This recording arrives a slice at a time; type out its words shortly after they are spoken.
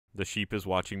The sheep is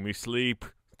watching me sleep.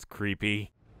 It's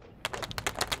creepy.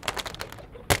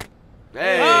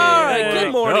 Hey! All right,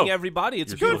 good morning, Go. everybody.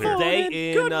 It's a You're beautiful still here.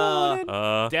 day in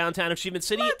downtown Achievement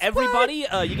City. Everybody,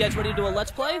 you guys ready to do a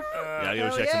Let's Play? Yeah, I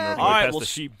gotta check yeah. some real quick. All right, Past well, the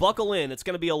sheep. buckle in. It's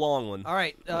going to be a long one. All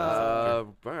right.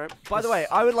 All right. By the way,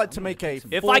 I would like to make a If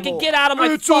formal, I can get out of my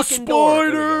It's a fucking door. There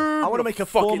we go. spider! I want to make a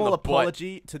Fuck in formal the butt.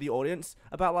 apology to the audience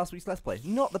about last week's Let's Play.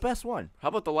 Not the best one. How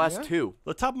about the last two?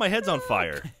 The top of my head's on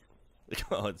fire.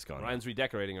 Oh, it's gone. Ryan's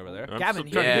redecorating over there. I'm Gavin,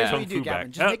 still trying to yeah. get here's some what you do, food Gavin.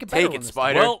 back. Just make it better Take one it, this time.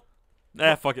 Spider.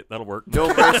 Well, fuck it. That'll work. No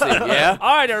mercy, yeah?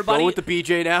 All right, everybody. Go with the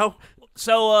BJ now?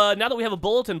 So now that we have a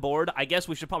bulletin board, I guess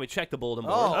we should probably check the bulletin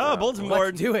board. Oh. Oh, bulletin Let's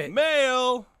board. do it.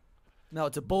 Mail. No,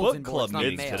 it's a bulletin Book board. It's club not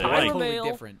meetings mail. today. Totally Mail.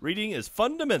 different. Reading is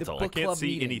fundamental. The I book can't club see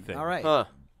meeting. anything. All right. Huh.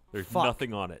 There's Fuck.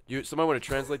 nothing on it. Somebody want to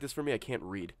translate this for me? I can't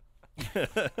read.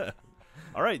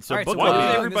 All right, so All right, book so club what are you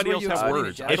meeting. doing? Everybody This else is where has you explain it,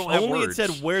 words. Jeff. I If don't have only words. it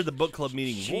It said where the book club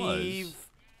meeting was.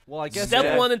 Well, I guess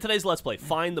Step one in today's Let's Play: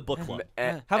 find the book club.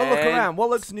 Have a look around. What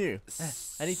looks new?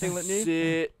 Anything look new?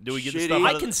 Do we get the shitty. stuff I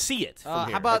out of can see it. From How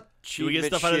here. about? Should we get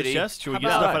Achievement stuff out of the shitty. chest? Should we How get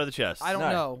about- stuff out of the chest? I don't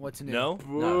No. know what's new. No?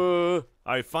 No. All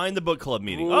right, find the book club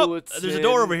meeting. Oh, Bulletin. there's a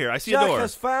door over here. I see a Jack door.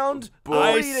 has found a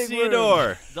I reading see a room.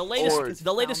 door. The Or-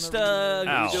 latest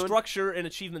Ow. structure in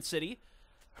Achievement City,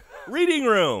 Reading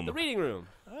room. the reading room.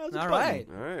 There's a All button. right.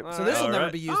 All right. So this will All never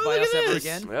right. be used Oh, by look us at ever this.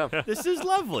 again. Yeah. This is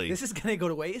lovely. This is gonna go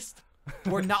to waste.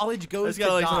 Where knowledge goes It's to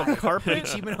got like die. some carpet.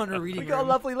 Achievement hunter We reading got a room.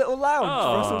 lovely little lounge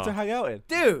for us all Oh. to hang out in.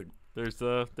 Dude, There's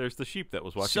the sheep that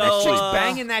was watching. So, me that chick's sleep.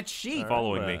 banging that sheep.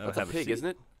 Following me. Uh, That's Have a pig, seat. isn't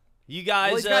it? You Well,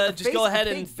 guys he's got the just face go of a ahead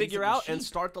pig, and face figure of a out and sheep.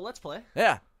 start the Let's Play.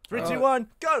 Yeah. 3, 2, 1,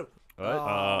 go. What?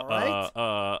 All right.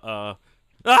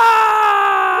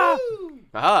 Ah!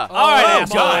 Aha. All right, Oh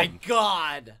it's my time.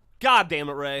 God! God damn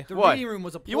it, Ray. The What? reading room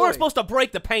was a ploy. You weren't supposed to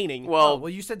break the painting. Well,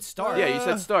 Well, you said start. yeah, you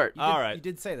said start. You All did, right. You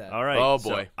did say that. All right. Oh, so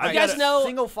boy. I you guys gotta- know.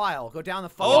 Single file. Go down the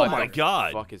Oh file. my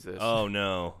God. Fuck is this? Oh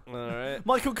no. All right.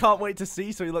 Michael can't wait to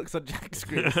see, so he looks on Jack's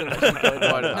screen.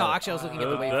 What? No, actually, I was looking at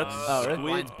the waveform. That's Oh, really?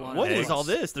 squid. Mine's blown What up. is all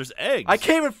this? There's eggs. I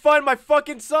can't even find my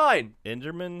fucking sign.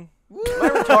 Enderman. Am I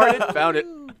retarded? Found it.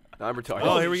 No, I'm retarded.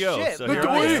 Oh, here we go. Shit, So the here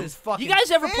door I am. is fucking You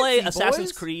guys ever play fancy,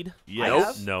 Assassin's boys. Creed?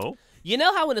 Yes. No. You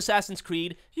know how in Assassin's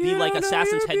Creed, the You like know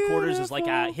Assassin's you're headquarters is like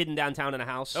beautiful. hidden downtown in a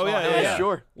house? Oh, yeah, Yeah,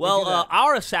 sure. Well, do that.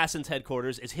 our Assassin's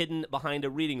headquarters is hidden behind a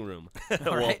reading room.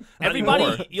 All right. Everybody,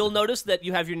 anymore. you'll notice that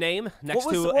you have your name next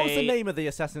What was, to what a. was the name of the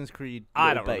Assassin's Creed? I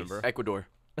little don't base? remember. Ecuador.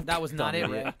 That was not it,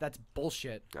 Dumb Ray. idiot. That's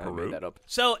bullshit. I Peru? made that up.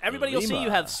 So everybody, you'll see Lima. you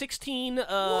have 16 eggs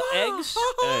Eggs.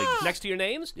 next to your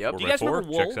names. Yep. Do you guys remember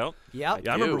wool? Checks out. Yep.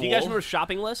 Yeah, I remember Do you guys wool. remember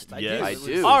shopping list? Yes. I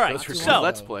do. All right, Those were so-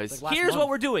 Let's Plays. Like last Here's month. what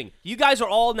we're doing. You guys are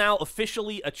all now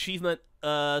officially Achievement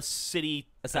City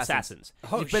Assassins.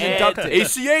 Oh, You've been shit. inducted.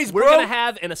 ACAs, We're bro. gonna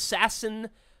have an assassin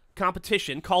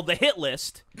competition called the Hit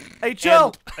List.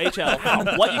 HL. And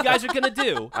HL. What you guys are gonna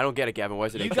do? I don't get it, Gavin. Why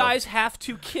is it You HL? guys have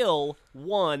to kill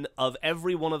one of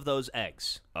every one of those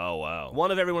eggs. Oh wow. One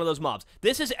of every one of those mobs.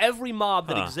 This is every mob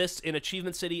that Huh. exists in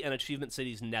Achievement City and Achievement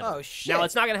City's Nether. Oh, shit. Now,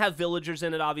 it's not going to have villagers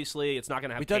in it, obviously. It's not going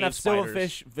to have We don't cave have spiders.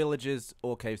 silverfish, villagers,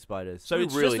 or cave spiders. So We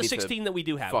it's really just the need to 16 that we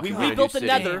do have. We fucking find a rebuilt new the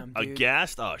city. Nether. Damn, dude.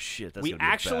 Aghast. Oh shit. That's We gonna be a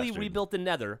actually bastard. rebuilt the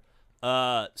Nether.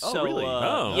 So, really?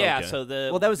 Oh, yeah, okay. so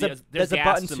Well, there was there's there's a gas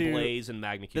button and to- blaze and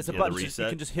magna There's a cubes. Yeah, button the you reset.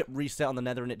 can just hit reset on the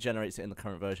Nether and it generates it in the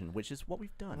current version, which is what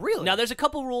we've done. Really? Now, there's a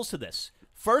couple rules to this.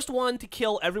 First one to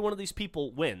kill every one of these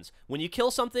people wins. When you kill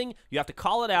something, you have to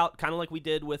call it out, kind of like we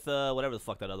did with whatever the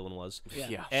fuck that other one was.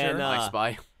 Yeah, And, sure. I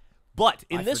spy. But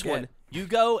in I this forget. one, you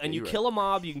go and you you're kill a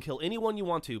mob. You can kill anyone you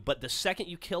want to, but the second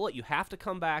you kill it, you have to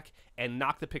come back and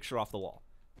knock the picture off the wall.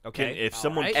 Okay. If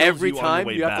someone right. kills Every you on your time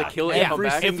way you have back. to kill it Yeah, and come every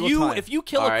back. single time. If you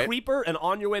kill All a right. creeper and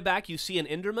on your way back you see an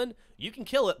Enderman, you can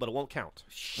kill it, but it won't count.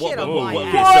 Shit Whoa, on whoa, my whoa,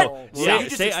 ass. so- So Yeah, you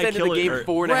just say I extended kill the it, game or-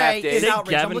 4.5 Ray days. is Say outraged.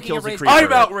 Gavin I'm looking kills at the Ray's creeper.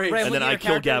 I'm outraged. Ray, And then looking I at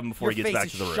kill your Gavin character, before he your gets back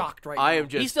face to the is room. shocked right I now. am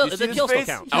just. He's still, you the see his kill still face?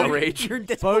 counts. Outrage. You're in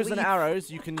Bows disbelief. and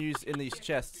arrows you can use in these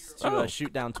chests to Oh.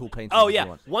 shoot down tall paintings. Oh if you yeah.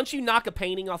 want. Once you knock a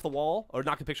painting off the wall or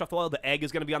knock a picture off the wall, the egg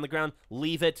is going to be on the ground.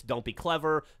 Leave it. Don't be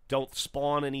clever. Don't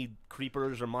spawn any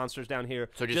creepers or monsters down here.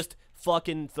 So just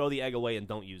fucking throw the egg away and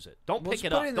don't use it. Don't Well, pick just it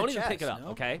put up. it in the Don't even pick chest, it up. no?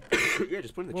 Okay. Yeah,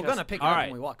 just put it in the We're chest. gonna pick it All up right.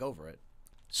 when we walk over it.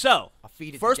 So I'll feed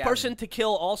it to first Gavin. person to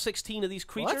kill all 16 of these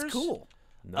Well, creatures. that's cool.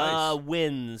 Nice.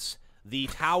 Wins the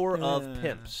Tower of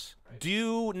Pimps.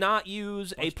 Do not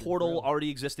use a portal already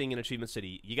existing in Achievement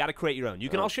City. You got to create your own. You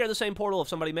can all share the same portal if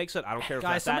somebody makes it. I don't care if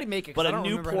Guys, that's somebody that. make it, 'cause but I a don't new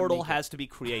remember how to portal make it. has to be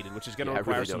created, which is going to Yeah, I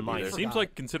require really some don't money. either. Seems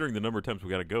like considering the number of times we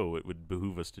got to go, it would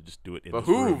behoove us to just do it in Behoove.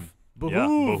 this room. Yeah,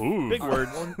 behoove. Big word.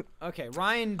 Okay,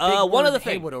 Ryan. Big One word other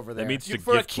thing. Haywood over there. That means to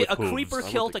For a gift with creeper hooves.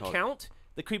 kill what to they call it. count,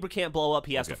 The creeper can't blow up.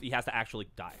 He has to actually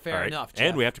die. Fair All right. enough. And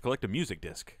Jeff. we have to collect a music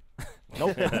disc.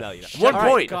 Nope. No, you don't. 1 All right,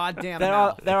 point. Goddamn.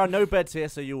 there are no beds here,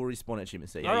 so you will respawn at Achievement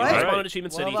City. All you right, go. spawn at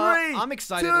Achievement City. I'm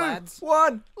excited, lads.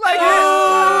 1.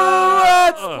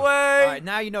 Let's play. All right,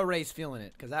 now you know Ray's feeling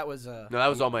it, because that was No, that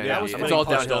was all my Yeah, energy. that was It's all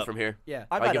punched downhill up. from here. yeah.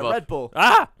 I've I had give a up. Red Bull.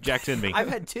 Ah! Jack's in me. I've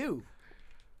had 2.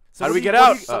 So How do what we get what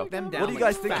out? you- Oh. Them down What do you like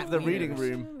guys think fat of the reading wieners.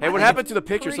 room? Hey, what happened to the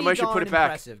picture? Somebody should put it back.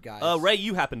 Impressive, guys. Ray,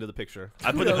 you happened to the picture.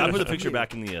 I put the Kudos picture to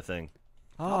back in the thing.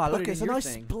 Ah, put look, it it's in a your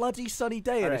nice thing. bloody sunny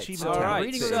day in Alright, Achievement so Town. Alright,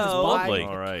 reading so- room is by Lovely.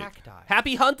 Alright. cacti.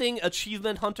 Happy hunting,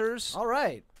 achievement hunters. All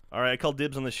right. All right, I called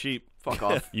dibs on the sheep. Fuck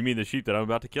off. You mean the sheep that I'm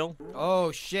about to kill?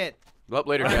 Oh shit. Well,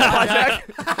 later, Jack.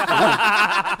 All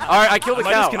right, I killed the Am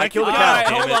I cow. I disconnected? killed the All cow. right,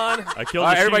 Damn hold it. on. I killed All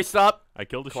right, the everybody sheep. stop. I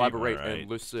killed the Collaborate sheep. All right. and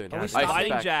listen. we I stopping? step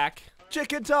Fighting back. Jack.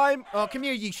 Chicken time! Oh, come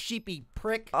here, you sheepy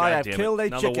prick. I God have damn killed it. a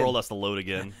Now chicken. the world has to load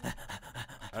again.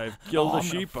 I've killed the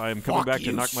sheep. I'm coming back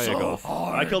to knock my egg off.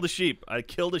 I killed a sheep. I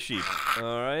killed a sheep. All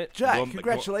right. Jack, Going-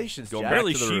 congratulations, going Jack. back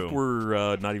Apparently to the sheep room.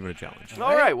 were not even a challenge.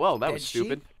 All right, well, that Dead was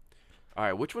stupid. All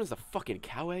right, which one is the fucking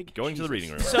cow egg? Going to the Jesus.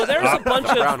 reading room. So there's a bunch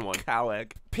The of brown one. Cow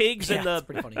egg. pigs in That's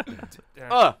the. pretty funny.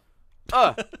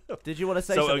 Did you want to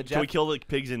say So something, can we Jack? kill the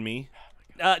pigs in me?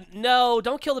 No,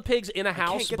 don't kill the pigs in a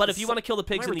house. get But the if you want to kill the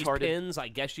pigs Am I in these retarded? pins, I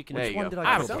guess you can. There Which you one go. did I I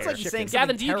kill? don't Sounds care. like he's Chicken. saying Gavin,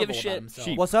 something do you give a terrible about shit? himself.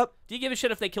 Sheep. What's up? Do you give a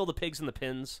shit if they kill the pigs in the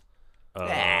pins?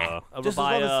 Over Just as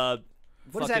by long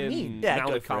What does that fucking mean? Yeah, go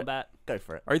mounted for it. combat. Go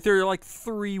for it. Aren't there like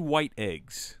 3 white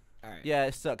eggs? All right. Yeah,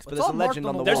 it sucks, but It's there's a all marked legend on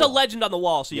on the the There's a wall. legend on the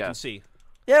wall so you Yeah. can see.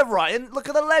 Yeah, Ryan, look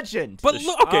at the legend. But The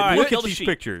look, sh- okay, All right, look kill at the these sheep.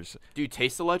 pictures. Do you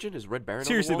taste the legend? Is Red Baron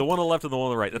Seriously, on the the one wall? on the left and the one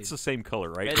on the right, that's the same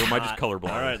color, right? It's Or am I just not.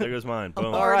 colorblind? All right, there goes mine. Boom.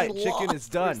 All right, already chicken lost. is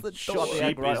done. Where's the Shot door? the egg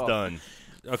Sheep right is off. done.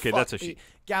 Okay, that's a Fuck, sheep.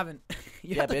 Gavin,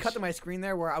 you Yeah, have to bitch. cut to my screen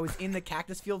there where I was in the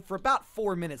cactus field for about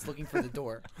 4 minutes looking for the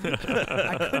door.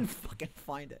 I couldn't fucking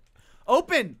find it.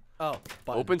 Open! Oh,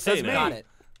 button. Open says me. Got it.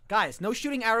 Guys, no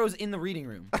shooting arrows in the reading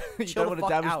room. You Chill don't the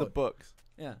want to fuck damage out. the books.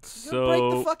 Yeah. So-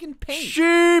 break the fucking paint.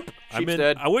 Sheep. I'm Sheep's in,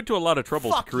 dead. I went to a lot of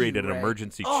trouble Fuck to create you, an Ray.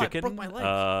 emergency Oh, I chicken. broke my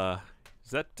leg.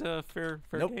 Is that fair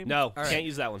Nope. game? No, All right. can't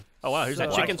use that one. Oh wow, here's That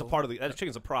a So- black. chicken's a part of the. That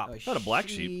chicken's a prop. Not a black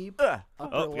sheep. Ugh.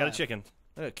 Oh, we got a chicken.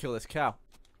 I'm gonna kill this cow.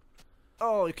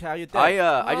 Oh, cow, you're dead.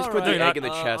 I just put the Alright. egg in the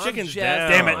chest. Chicken's I'm Jeff,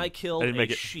 down. Damn it. I killed I didn't make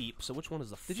a it. sheep. So which one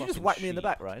is the? Did you just fucking whack me in the sheep?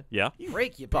 back, Ryan? Yeah.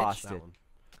 Break, you bitch. Bastard. That one.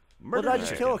 What did I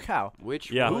just chicken. kill a cow?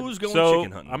 Which Yeah. one? Who's going so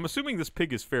chicken hunting? I'm assuming this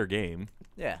pig is fair game.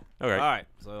 Yeah. Okay. All right,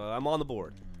 so I'm on the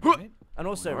board. And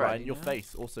also, Alright. Ryan, your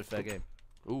face, also fair game.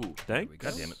 Ooh. Thanks.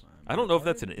 God damn it. I don't know if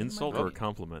that's an insult or a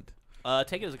compliment.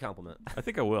 Take it as a compliment. I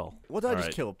think I will. What did I just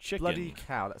Alright, kill? chicken. Bloody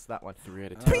cow, that's that one. 3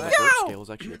 out of All 10. right. My burp scale is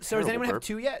actually a So does terrible anyone have burp.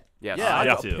 2 yet? Yes. Yeah, I yeah.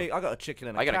 got a pig. I got a chicken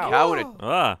and a I got cow. a cow and a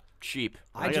Ah. sheep.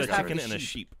 I got just a have chicken the and a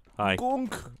sheep. sheep. Hi.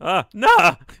 Gunk.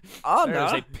 Nah. Oh,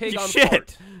 There's no. a pig You on shit.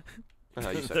 fart. You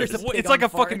said There's it. a pig It's like on a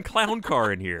fucking fart. clown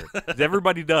car in here. Is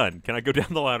everybody done? Can I go down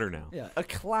the ladder now? Yeah. A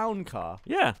clown car?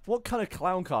 Yeah. What kind of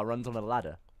clown car runs on a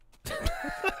ladder?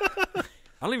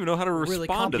 I don't even know how to Really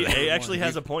respond to that. complicated. He actually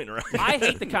has a point, right? I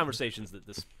hate the conversations that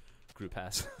this group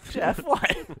has. Jeff, why?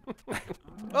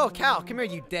 Oh, cow, come here,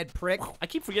 you dead prick. I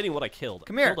keep forgetting what I killed.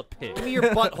 Come I here. killed a pig. Give me your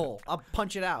butthole. I'll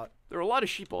punch it out. There are a lot of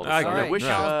sheep all this I time. agree. I wish,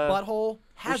 Yeah. Butthole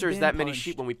has wish there was been that many punched.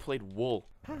 sheep when we played wool.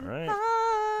 All right.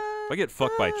 If I get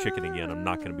fucked by a chicken again, I'm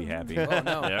not going to be happy. Oh,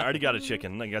 no. Yeah, I already got a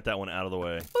chicken. I got that one out of the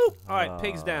way. All right,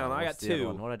 pig's down. I got What's the other 2.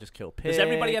 one? What did I just kill? Pig. Does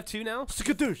everybody have 2 now?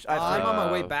 Skadoosh. I have I'm three. on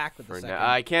my way back with the for second. now.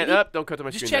 I can't. Up. Don't cut to my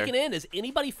Just screen checking in. Has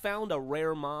anybody found a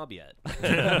rare mob yet?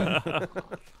 there.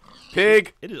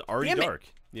 Pig. It is already Damn it. dark.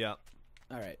 Yeah.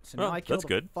 All right, so Oh, now I killed that's a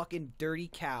good. fucking dirty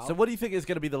cow. So what do you think is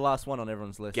going to be the last one on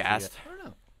everyone's list? Gassed. I don't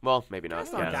know. Well, maybe not.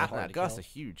 That's not Yeah. that hard to Gas kill. are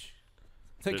huge.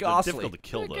 They're, Take they're Ghastly. difficult to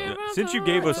kill, though. Since you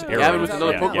gave us arrows, Gavin with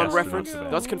another yeah, Pokemon yes, reference. not so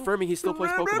bad. That's confirming he still plays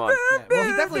Pokemon. Yeah, well, he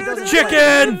definitely doesn't.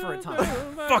 Chicken! For a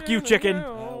time. Fuck you, chicken.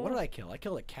 What did I kill? I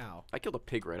killed a cow. I killed a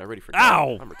pig right. I already forgot.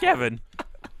 Ow, I'm retarded. Kevin.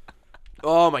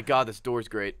 Oh my god, this door's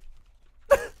great.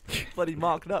 Bloody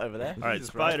Mark Nut over there. All right, Jesus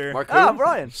Christ. spider. Mark Ah, who?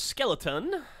 Brian.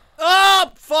 Skeleton.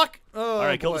 Oh, fuck! Oh, All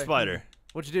right, kill the boy. spider.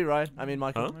 What'd you do, Ryan? I mean,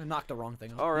 Michael. Huh? I'm gonna knock the wrong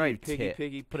thing off. All right, You piggy, tit.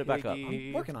 piggy, Put it back up. piggy.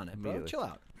 I'm working on it, bro. Immediately. Chill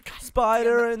out.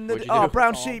 Spider and the What'd you oh do?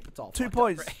 brown It's all- sheep. it's all 2 fucked up,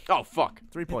 points. Ray. Oh fuck!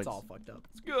 3 points. It's all fucked up.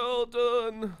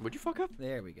 Skeleton. Would you fuck up?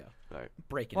 There we go. All right.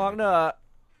 Breaking Mark everything. Nut.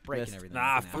 Breaking Missed. everything.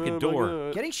 Nah, up now. fucking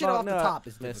door. Getting shit Mark off the Nut. top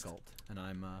is Missed. difficult, and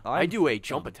I'm. I do a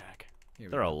jump attack. Here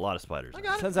we There are a go. lot of spiders. I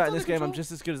got it. Turns It's out in under this game I'm control.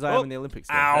 just as good as I am in the Olympics.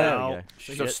 There Ow. we go.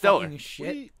 So Shit, stellar. fucking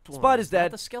Shit. Spider's Is that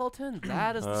dead. the skeleton?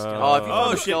 That is the skeleton. Oh, if you Oh,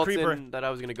 found the shit, skeleton creeper. that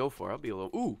I was gonna go for, I'll be a little.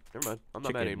 Ooh, never mind. I'm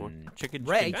not mad anymore. Chicken,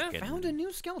 Ray chicken, chicken. found a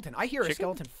new skeleton. I hear a Chicken?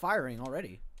 skeleton firing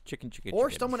already, Chicken, chicken, or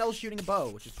chicken. someone else shooting a bow,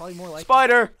 which is probably more likely.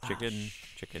 Spider. Chicken,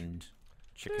 chicken.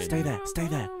 Chicken. Stay there. Stay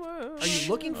there. Are you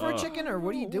looking for a chicken, or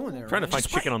what are you doing there? Trying to Ryan? find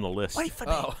chicken on the list. Wait for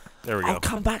me. Oh, There we go. I'll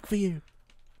come back for you.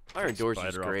 Iron Doors is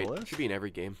Spider off great. the list. Should be in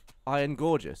every game. Iron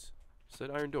Gorgeous. Said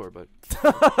Iron Door, but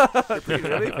you're pretty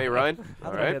good. Hey Ryan. How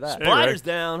All did I hear right. that? Spiders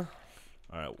down.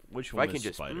 All right, which If one I can is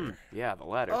just, spider? yeah, the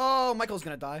ladder. oh, Michael's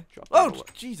gonna die. Drop that Oh, away.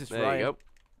 Jesus, There Ryan. you go.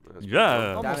 That's Yeah.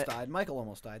 pretty Almost it. died. Michael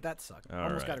almost died. That sucked. All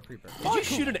Almost right. got a creeper. Did you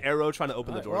shoot an arrow trying to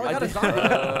open the door? Well, I got a did. zombie. cool. I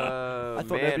thought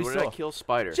Man, nobody where did I saw. kill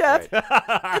Spider? Jeff,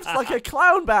 Right. it's like a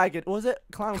clown bag. It was it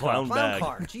clown Clown car. Clown bag.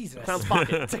 car. Jesus. Clown's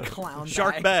pocket. It's a clown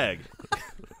Shark bag.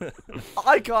 bag.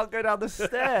 I can't go down the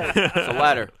stairs. It's a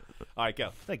ladder. All right, go.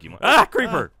 Thank you, Mike. Ah,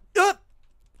 creeper.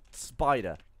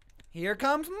 Spider. Here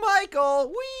comes Michael.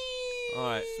 Whee! All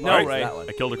right. All No, right. Ray. That one.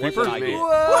 I killed a What's creeper. that mean?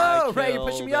 Whoa, Ray, you're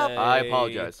pushing me up. I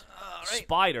apologize.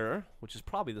 Spider, which is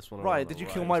probably this one. Right, did you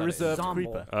kill my reserved Zombie.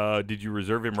 creeper? Did you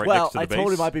reserve him right Well, next to the I base?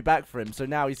 told him I'd be back for him, so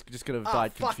now he's just gonna have Oh,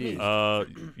 died fuck me.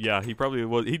 confused. Yeah, he probably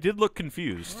was. He did look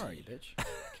confused. Where are you, bitch?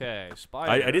 Okay,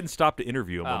 Spider. I didn't stop to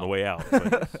interview him on the Oh. way out.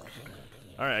 But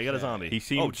All right, I got a zombie. He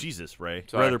seemed- Oh, Jesus, Ray.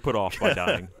 Sorry. rather put off by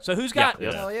dying. So who's got?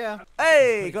 Yeah. Hell yeah.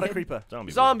 Hey, got a creeper.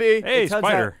 Zombie. Zombie. Hey, It turns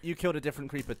spider. out you killed a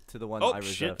different creeper to the one Oh, I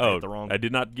shit. reserved. I Oh, hit the wrong- I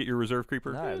did not get your reserve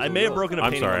creeper. No, I may have broken a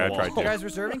I'm painting sorry, on the I tried wall. You guys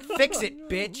reserving? Fix it,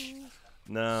 bitch.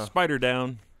 No. Spider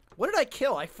down. What did I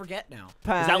kill? I forget now.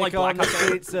 Panic that like on Black the Ops?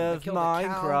 streets I of killed a cow, a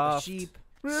Minecraft? sheep.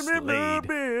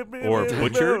 Slayed. Or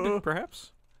butchered,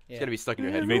 perhaps? It's gonna be stuck in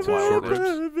your head. You made for a some while short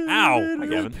there. ribs. Ow! Hi,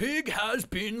 Gavin. Pig has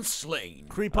been slain.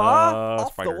 Creeper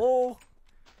off spider. the wall.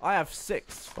 I have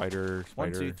 6. Spider,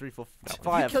 One, spider. 2, 3, 4, If you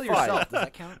 5. kill yourself, does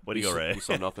that count? Way to go, Ray. You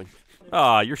saw nothing.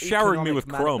 Ah, you're showering me Economic with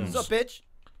madness. crumbs. What's up, bitch?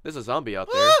 There's a zombie out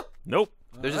there. Nope.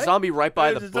 There's a Alright. zombie right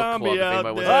by There's the a book club. zombie If out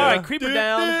anybody wants there. All to right, creeper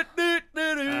down.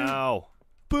 Ow.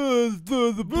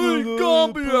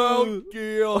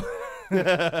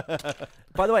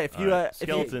 By the way, if you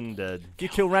Skeleton dead. if you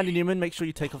kill Randy Newman, make sure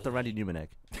you take off the Randy Newman egg.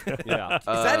 Yeah. Is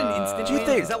that an instant? Do you win?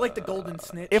 think- Is that like the golden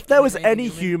snitch? If there was Randy any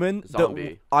Newman? human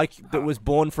Zombie. that was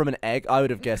born from an egg, I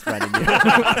would have guessed Randy Newman.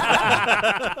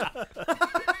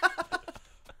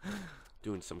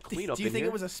 doing some cleanup Do you in think here.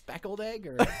 it was a speckled egg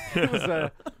or?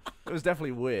 It was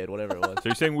definitely weird, whatever it was. So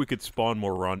you're saying we could spawn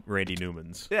more Randy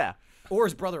Newmans? Yeah, Or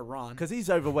his brother Ron. because he's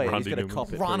overweight. and Randy he's gonna Newman. cop it.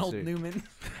 pretty Ronald soon. Newman.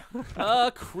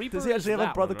 Creeper. Does he actually is have a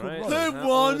that brother one, called right? Ronald? That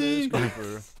one is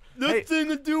Creeper. Nothing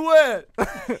to duet.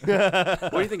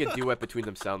 What do you think a duet between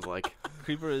them sounds like?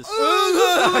 Creeper is.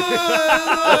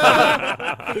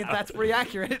 That's pretty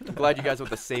accurate. Glad you guys went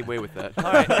the same way with that.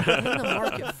 All right. In the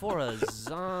market for a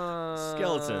zombie.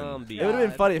 Skeleton. It would have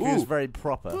been funny if he was Ooh. very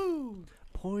proper.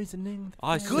 Poisoning.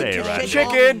 I Good say, to Randy. shake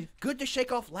Chicken. off. Good to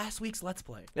shake off last week's Let's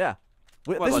Play. Yeah.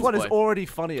 What This Let's one is Play? already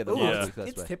funnier than Ooh, Yeah. last week's Let's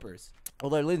it's Play. tippers.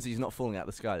 Although Lindsay's not falling out of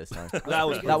the sky this time. That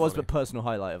was. That was the personal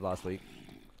highlight of last week.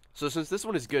 So since this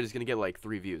one is good, it's gonna get like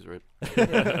 3 views, right?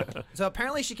 So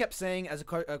apparently she kept saying,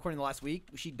 according to last week,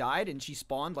 she died and she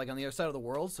spawned like on the other side of the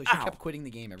world. So she kept quitting the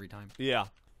game every time. Yeah.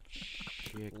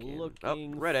 Chicken.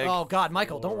 Looking Oh, red egg. Oh God,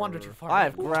 Michael, don't wander too far. I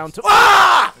have ground to.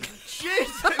 Ah!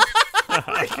 Jesus!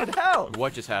 Freaking hell!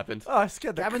 What just happened? Oh, I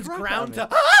scared the Gavin's crap ground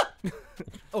out to. of me.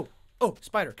 Oh,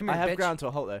 Spider, come I here, have bitch. ground to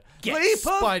a halt though. Get Leap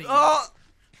up! Spidey. Oh!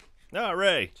 Ah,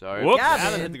 Ray. Sorry. Whoops. Gavin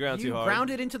Gavin, hit the ground you too hard.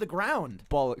 grounded into the ground.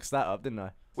 Bollocks that up, didn't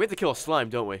I? We have to kill a slime,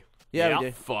 don't we? Yeah, Yeah. we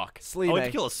do. Fuck. Sleeve Oh, we me.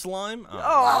 have to kill a slime?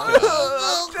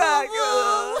 Oh, Jack.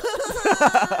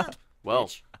 Well.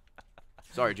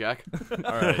 Sorry, Jack. All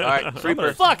right. All right,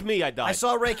 creeper. Fuck me, I died. I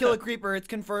saw Ray kill a creeper. It's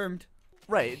confirmed.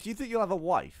 Ray, do you think you'll have a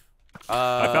wife?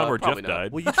 I found where Jeff probably not.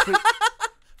 died. Will you treat...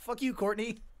 Fuck you,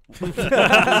 Courtney.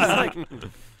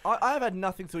 I have had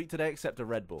nothing to eat today except a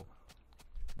Red Bull.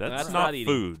 That's That's not not eating.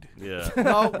 food. Yeah.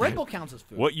 No, Red Bull counts as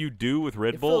food. What you do with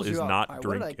Red It Bull fills is you up. not All right,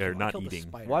 what did I drink kill? or I not killed the eating.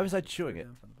 spider. Why was I chewing it?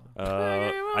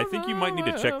 I think you might need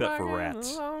to check that for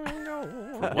rats. You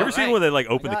ever Alright. seen where they like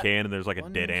open the got can and there's like a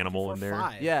 1, dead 2, animal 4, in there?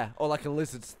 5. Yeah, or like a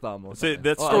lizard's thumb or See, something.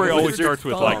 that Oh, story a always lizard's starts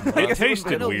with thumb. like, I it I know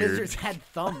tasted weird. lizards had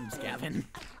thumbs, Gavin.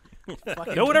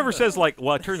 Fucking No one ever says like,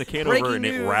 well, I turned the can Breaking over and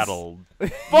it news. rattled.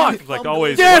 Fuck! It's like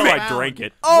always, Damn well, it. I drank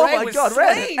it. Oh Ray my was God,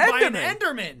 Ray, slain by an Enderman.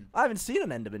 Enderman. I haven't seen an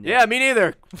Enderman Yeah, yet. me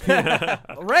neither.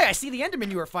 Ray, I see the Enderman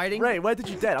you were fighting. Ray, where did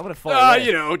you dead? I'm gonna follow Ray.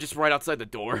 You know, just right outside the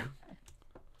door.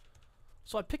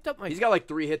 So I picked up my. He's got like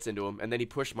 3 hits into him, and then he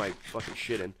pushed my fucking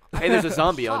shit in. Hey, there's a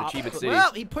zombie on Achievement City.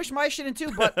 Well, he pushed my shit in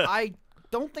too, but I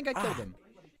don't think I killed him.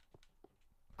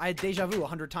 I had deja vu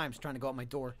 100 times trying to go out my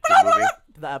door. Good movie.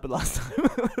 Did that happen last time?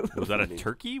 Was that a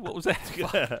turkey? What was that?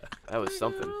 That was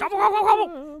something.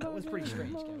 That was pretty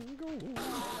strange. Kevin.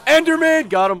 Enderman!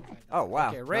 Got him. Oh wow.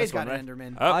 Okay, Ray's Nice got one, an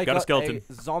Enderman. Oh, I got a skeleton.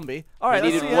 A zombie. All right, We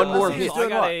let's needed see one let's more see who's hit. I doing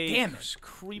got what. a Damn it.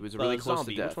 creep, was really close to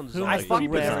zombie. death. Which one's Who zombie? I fucked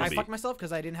Creep with? zombie. I fucked myself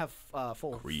because I didn't have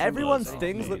full. Creep Everyone's zombie.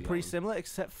 things look pretty similar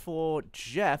except for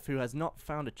Jeff, who has not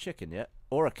found a chicken yet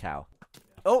or a cow.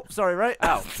 Oh, sorry, right?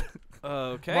 Ow.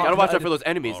 Okay. Gotta watch out for those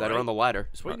enemies that are on the ladder.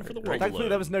 Just waiting for the world to Thankfully, load.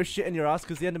 there was no shit in your ass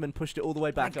because the Enderman pushed it all the way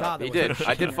back Thank up. God. He There was did.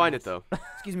 no I did shit find in it your though.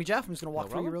 Excuse me, Jeff. I'm just gonna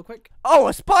walk through you real quick. Oh,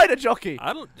 a spider jockey!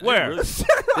 I don't. Where? Does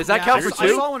that count for I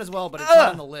two? saw one as well, but it's not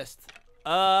on the list.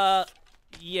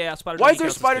 Yeah, spider. Why jockey is there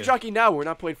counts as Spider two. Jockey now? We're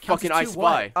not playing Counts fucking as I two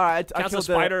Spy. All right, I Counts a killed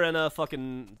spider and a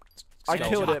fucking. I skeleton.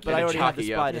 killed it, but And I a already had the jockey,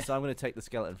 yeah. spider, so I'm going to take the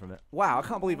skeleton from it. Wow, I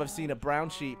can't believe I've seen a brown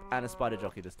sheep and a spider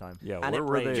jockey this time. Yeah, and where it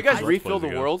were they? rained. Did you guys Let's refill play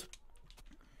the ago. world?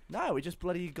 No, we just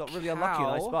bloody got really unlucky in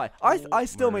I How? Spy. I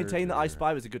still maintain that I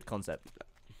Spy was a good concept.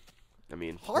 I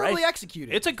mean, Horribly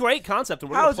executed. It's a great concept,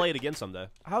 and we're How gonna is play it again someday.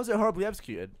 How was it horribly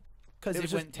executed? because it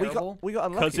was went just- we terrible. We got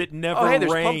unlucky. Because it never Oh, hey,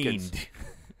 there's rained. pumpkins.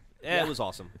 Yeah, it was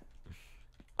awesome.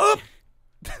 I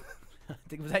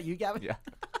think was that you, Gavin? Yeah.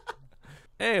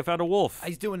 Hey, I found a wolf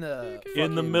He's doing the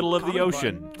in the fucking middle of the comic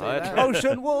ocean. button. Tell you that.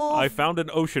 Ocean wolf. I found an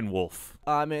ocean wolf.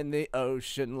 I'm in the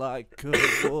ocean like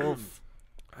a wolf.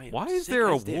 Why is there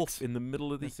a wolf in the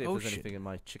middle of the Let's see if there's ocean? anything in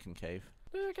my chicken cave.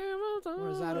 What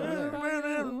is that over there?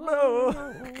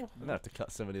 I'm gonna have to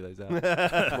cut so many of those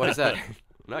out. what is that?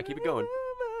 No, keep it going.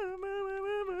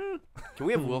 Can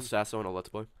we have Will Sasso on a Let's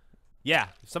Play? Yeah,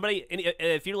 somebody.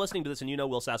 If you're listening to this and you know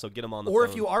Will Sasso, get him on the Or phone.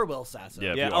 if you are Will Sasso.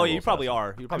 Yeah. Yeah. you Oh, are you Will probably Sasso.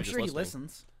 are. You're probably I'm just sure he listening.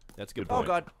 listens. That's a good Oh point.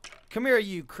 god. Come here,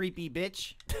 you creepy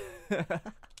bitch.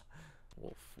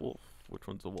 Wolf, wolf. Which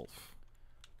one's the wolf?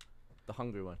 The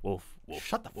hungry one. Wolf, wolf.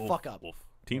 Shut the wolf, fuck up. Wolf.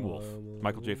 Teen Wolf.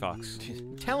 Michael J. Fox.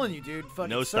 I'm telling you, dude. Fucking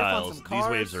No surf on styles. some These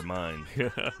cars. waves are mine.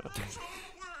 God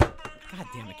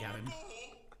damn it, Gavin.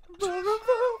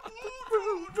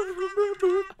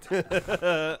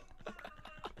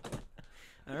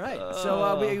 All right.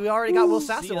 So we already got Will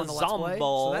Sasso see on the Let's Play, so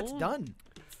Zombo. that's done.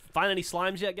 Find any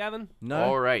slimes yet, Gavin? No.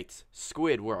 All right.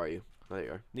 Squid, where are you? There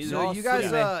you are. Neither So are you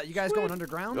Squid. guys going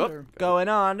underground? Oh. Or? Going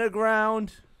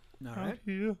underground. All right.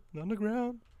 Here on the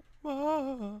ground.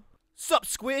 Sup,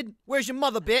 Squid? Where's your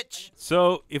mother, bitch?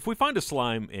 So, if we find a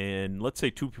slime and let's say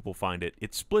 2 people find it,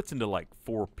 it splits into like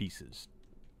 4 pieces.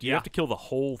 Do you Yeah. have to kill the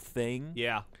whole thing?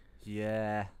 Yeah.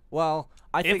 Yeah. Well,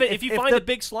 I If, think if you find the, a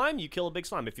big slime, you kill a big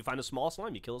slime. If you find a small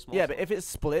slime, you kill a small yeah, slime. but if it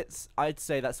splits, I'd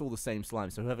say that's all the same slime.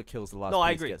 So whoever kills the last No,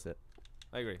 I piece agree. gets it.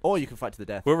 I agree. Or you can fight to the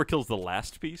death. Whoever kills the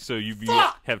last piece, so you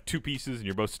have 2 pieces and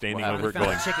you're both standing Wow. over it Found a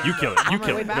going, chicken. you kill it, I'm you on my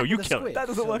kill way it, back no, you with a kill squid. it. That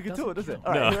doesn't So work it at all, doesn't does it?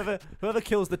 count. All right, No. whoever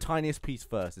kills the tiniest piece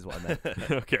first is what I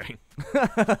meant. Okay.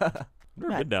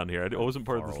 Never been down here. I wasn't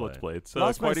part of this Far Let's away. Play. It's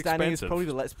Last Man quite Standing expensive. is probably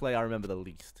the Let's Play I remember the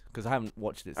least because I haven't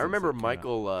watched it. I since remember it came out.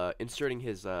 Michael inserting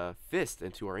his fist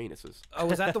into our anuses. Oh,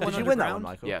 was that the one Did you win that one, underground?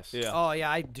 Michael? Yes. Yeah. Oh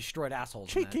yeah, I destroyed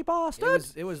assholes. in that. Cheeky bastard.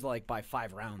 It was like by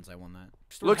 5 rounds I won that.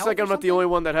 Looks like I'm not the only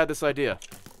one that had this idea.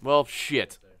 Well,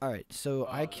 shit. All right, so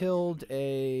I killed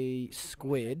a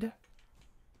squid.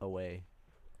 Away.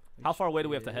 How far away do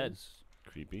we have to head?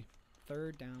 Creepy.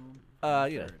 3rd down.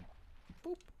 You know,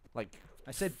 Boop. like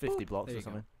I said 50 boop. blocks There or you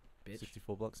go, something. bitch.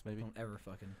 64 blocks maybe. Don't ever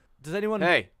fucking. Does anyone?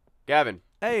 Hey, Gavin,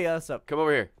 Hey, what's up? come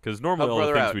over here. Because normally Help all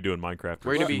the brother things out. we do in Minecraft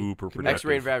We're are gonna be super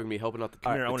X-ray and productive. Vabbing me helping out the,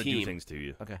 Come here, I the want to do team. things to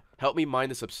you. Okay. Help me mine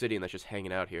this obsidian that's just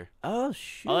hanging out here. Oh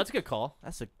shoot. Oh, that's a good call.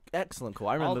 That's an excellent call.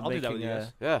 I remember I'll do that making with you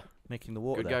guys. Yeah. making the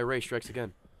water. Good guy there. Ray strikes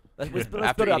again. Let's build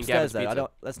After it eating upstairs Gavin's though. I pizza.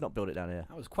 don't. Let's not build it down here.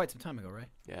 That was quite some time ago, right?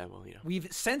 Yeah, well, you know. We've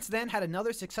since then had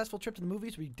another successful trip to the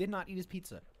movies where we did not eat his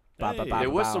pizza. Ba, ba, Hey. ba, There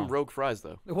was bow. some rogue fries,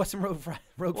 though. There was some rogue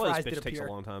Well, fries this did bitch takes a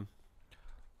appear. long time.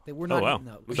 They were Oh, not. wow.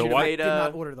 No, We So should've why- made, did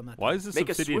not order them. That Why time. is this Make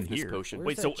a obsidian swiftness here? potion. Where's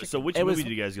Wait, that so chicken? which It movie was did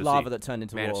you guys go lava see? that turned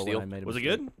into Man of water Steel. when I made a Was it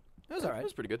mistake. good? It was all right. That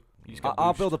was pretty good.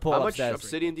 I'll build a port How much upstairs.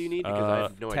 obsidian do you need? Because I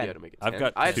have no 10. idea how to make it. I've 10?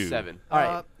 got I have 2. 7. All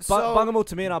right, so- bung them all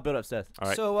to me and I'll build upstairs. All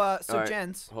right. So, All right.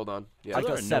 gents, Hold on. Yeah, I There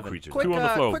got are no 7. creatures. quick, Two on the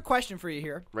floor. quick question for you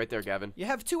here. right there, Gavin. You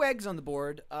have 2 eggs on the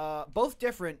board, both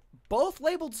different, both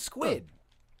labeled squid.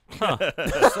 Huh.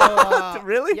 So,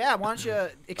 Really? Yeah. Why don't you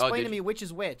explain did to me you? which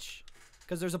is which?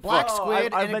 Because there's a black Oh,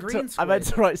 squid I and a meant green to, squid. I meant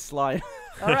to write slime.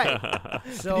 All right.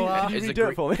 So Can you Is the redo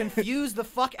gre- it for me? confuse the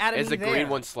fuck out of Is me the there. green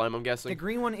one slime, I'm The guessing?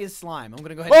 green one is slime. I'm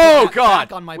gonna go ahead. Oh, and put that God!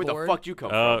 back on my Where board. the fuck you come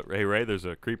from? Hey, Ray, there's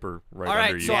a creeper right All right.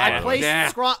 under you. So I Yeah.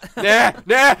 placed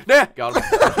Nah. Nah. Got him.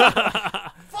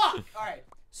 Fuck. All right.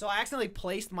 So I accidentally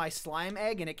placed my slime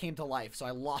egg and it came to life. So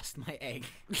I lost my egg.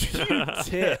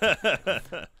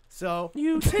 So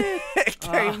You did. It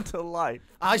came to life.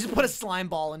 I just put a slime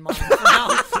ball in mine for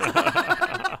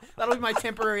now. That'll be my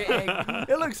temporary egg.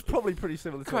 It looks probably pretty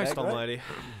similar to Christ an egg, right? almighty.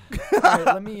 All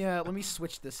right, let me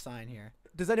switch this sign here.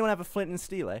 Does anyone have a flint and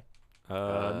steel, eh?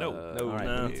 No. No, All right,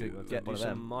 no. we need to get Do one of some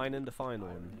them. mining to find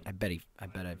one. I bet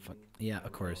I yeah,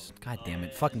 of course. God damn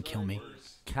it. Fucking kill me.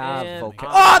 Cavalcade.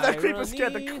 And Oh, that creeper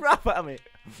scared the irony. crap out of me.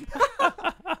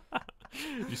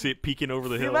 You see it peeking over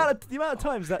the The hill. amount of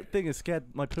times that thing has scared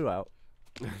my poo out.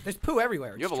 There's poo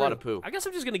everywhere. You have it's a lot true. of poo. I guess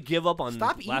I'm just gonna give up on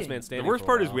Stop Last eating. Man The Standing. worst for a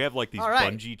part is while. we have like these All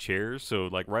right. bungee chairs, so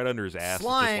like right under his ass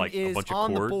Slime is just like a is bunch of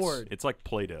on the cords. board. It's like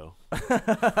Play-Doh.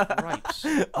 Gripes.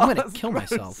 I'm gonna that's kill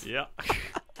gross. myself. Yeah.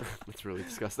 That's really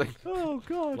disgusting. Oh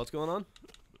god. What's going on?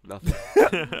 Nothing.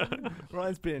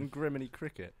 Ryan's being Griminy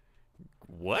Cricket.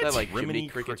 What? That like Rimini Jiminy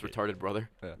Cricket's Cricket. retarded brother.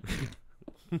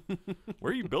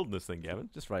 Where are you building this thing, Gavin?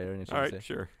 Just right here in your All right,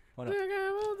 sure. Why not?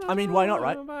 I mean, why not,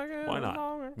 right? Why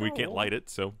not? We can't light it,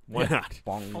 so why not?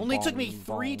 Bong, Only took bong, me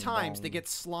 3 bong, times to bong. get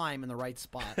slime in the right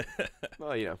spot.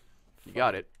 Well, you know, you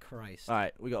got it. Christ. All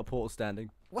right, we got a portal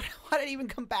standing. Why did I even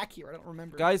come back here? I don't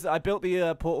remember. Guys, I built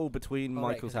the portal between Oh, right,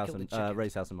 Michael's 'cause I house killed and the chicken.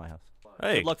 Ray's house and my house.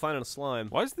 Hey, Good luck finding a slime.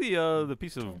 why is the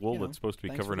piece of wool you know, that's supposed to be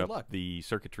thanks for covering good up luck. the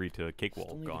circuitry to cake Still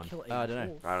wall need to gone? kill a I don't know.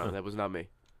 wolf. I don't know. That was not me.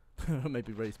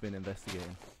 Maybe Ray's been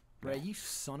investigating. Ray, you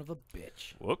son of a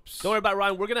bitch. Whoops. Don't worry about it,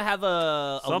 Ryan. We're gonna have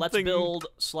a Let's Something- Build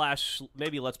 /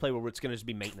 maybe Let's Play where it's gonna just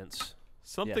be maintenance.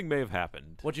 Something may have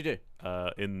happened. What'd you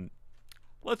do?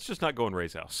 Let's just not go in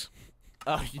Ray's house.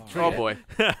 Oh, you Oh boy.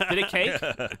 Did it cake?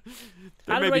 There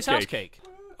How may did be Ray's house cake. cake?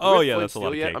 Oh With yeah, flint that's a lot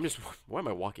steel of yet? cake. I'm just. Why am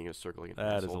I walking in a circle again?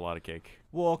 That is a asshole? lot of cake.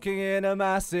 Walking in a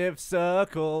massive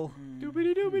circle.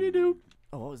 Doobity doobity doop.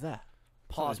 Oh, what was that?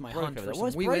 Pause my broke hunt over for there. some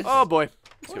What's wee breaking? whiz. Oh boy. Just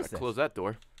What gonna is this? close that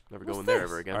door. Never go What's in there this?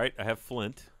 ever again. All right, I have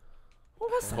flint.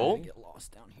 What was I'm Coal? gonna get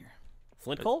lost down here.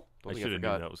 Flint coal? Don't I think should have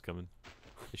forgot. knew that was coming.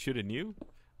 I should have knew.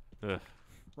 Ugh.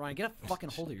 Ryan, get a fucking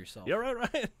hold of yourself. You all right, Ryan?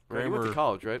 Right, you went Grammar to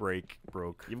college, right?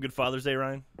 broke. You have a good Father's Day,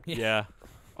 Ryan? Yeah.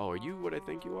 Oh, are you what I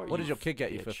think you are? What did your kid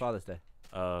get you for bitch. Father's Day?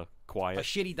 A Quiet.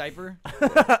 shitty diaper.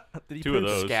 Did he 2 of poop?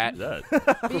 those. Scat. Is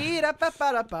that? Beat up, up,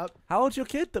 up, up. How old's your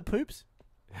kid that poops?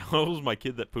 How old is my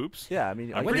kid that poops? Yeah, I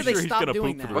mean, I'm When pretty did they sure he's stop gonna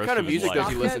doing poop for that? the What rest kind of of his music life.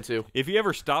 does he listen to? If he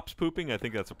ever stops pooping, I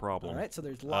think that's a problem. All right, so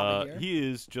there's lava here. He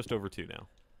is just over 2 now.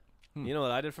 You know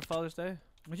what I did for Father's Day?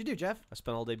 What'd you do, Jeff? I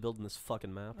spent all day building this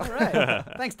fucking map. All right.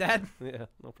 Thanks, Dad. Yeah,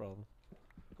 no problem.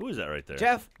 Who is that right there?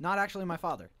 Jeff, not actually my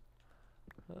father.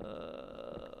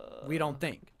 We don't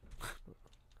think.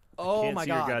 Oh Can't my see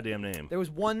god. your goddamn name. There was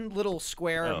one little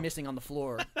square Oh. missing on the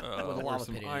floor where the where's lava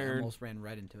some pit is. I iron? almost ran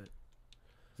right into it.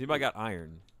 Anybody got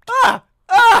iron?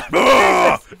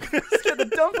 Scared the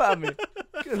dump out of me.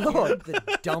 Good lord.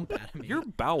 The dump out of me. Your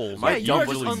bowels. My yeah, you are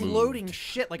just dump really unloading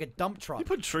shit like a dump truck. You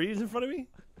put trees in front of me?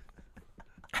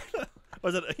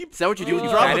 Was it? You Is that what you do when you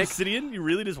dropped panic? obsidian? You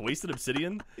really just wasted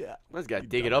obsidian? Let's gotta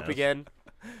dig it up dumbass. again.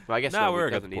 Well, I guess Nah, no, we it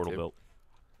already got the doesn't need portal to. built.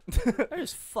 I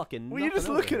just fucking. Were you just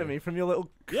looking at me from your little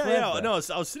Yeah, crib yeah. there? No,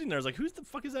 I was sitting there. I was like, "Who's the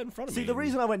fuck is that in front of See, me?" the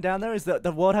reason I went down there is that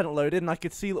the world hadn't loaded, and I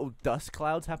could see little dust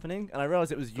clouds happening, and I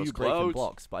realized it was you Dust breaking clouds.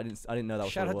 blocks, but I didn't know that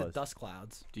was Shout what out it to was. dust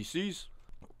clouds. DCs.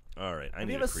 All right, I Have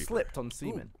need you a ever creeper. slipped on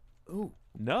semen? Ooh.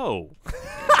 No.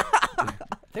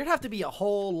 There'd have to be a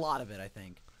whole lot of it, I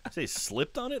think. Say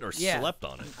slipped on it or Yeah. slept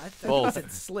on it? I think Both. I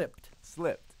said slipped.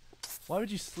 Slipped. Why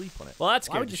would you sleep on it? Well, that's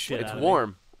Why would you shit switch? out It's of me.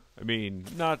 warm. I mean,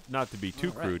 not to be too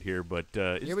All right. crude here, but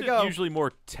isn't Here we it go. usually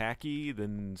more tacky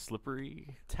than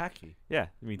slippery? Tacky. Yeah,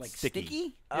 I mean Like sticky.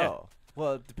 sticky? Yeah. Oh,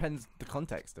 well, it depends the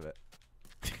context of it.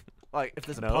 Like, if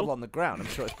there's a No? puddle on the ground, I'm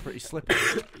sure it's pretty slippery.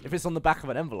 If it's on the back of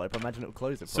an envelope, I imagine it'll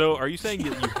close it. So, properly. are you saying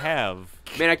that you have?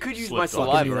 Man, I could use my Slipped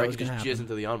on. I knew saliva, that right? I was could just gonna jizz happen.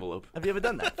 into the envelope. Have you ever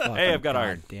done that? Hey, I've got God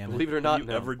iron. Damn it. Believe it or not, you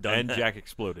no. ever done And that? Jack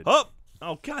exploded. Oh,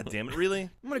 god damn it! Really?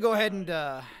 I'm gonna go ahead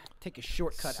and take a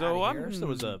shortcut So out of I'm. here. There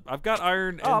was a. I've got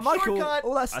iron. And Oh, Michael, Shortcut.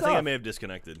 all that I stuff. think I may have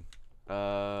disconnected.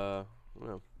 I don't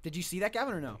know. Did you see that,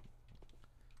 Gavin, or no?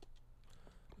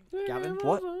 Gavin?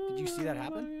 What? Did you see that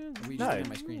happen? Or were you just No. looking at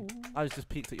my screen? I was just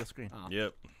peeked at your screen. Oh.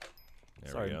 Yep.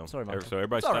 There Sorry, we go. sorry, Michael. So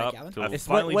everybody It's all right, stop. Gavin. till- I've It's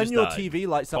finally when just your died. TV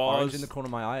lights up orange Pause. in the corner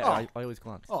of my eye, Oh. I always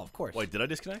glance. Oh, of course. Wait, did I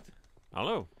disconnect? I don't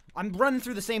know. I'm running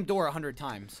through the same door 100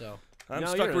 times, so. I'm No,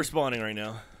 stuck you're in. respawning right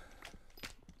now.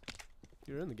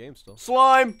 You're in the game still.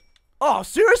 Slime. Oh,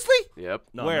 seriously? Yep.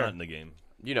 No, Where? I'm not in the game.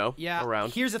 You know. Yeah.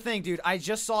 Around. Here's the thing, dude. I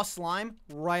just saw slime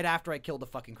right after I killed the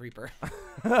fucking creeper.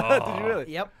 Did you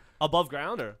really? Yep. Above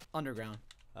ground or? Underground.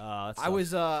 That's I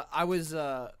was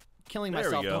killing There we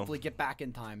myself to go. hopefully get back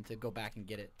in time to go back and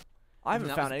get it. I haven't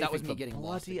That found was- anything that was me for getting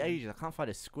lost bloody again. ages. I can't find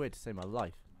a squid to save my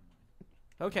life.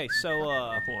 Okay, so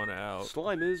One out.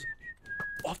 Slime is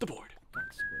off the board.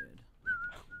 Fuck squid.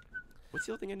 What's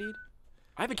the other thing I need?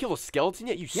 I haven't killed a skeleton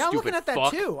yet. You Yeah, I'm stupid looking at that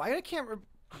fuck. too. I can't.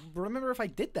 remember if I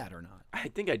did that or not. I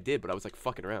think I did, but I was like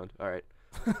fucking around. All right.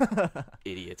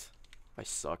 Idiot. I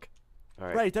suck. All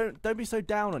right. Ray, don't be so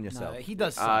down on No, yourself. he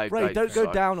does suck. Ray, don't go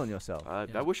suck. down on yourself. I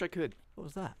Yeah. wish I could. What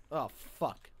was that? Oh,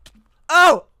 fuck.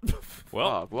 Oh!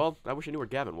 Well, Well, I wish I knew where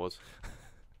Gavin was.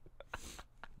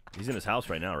 He's in his house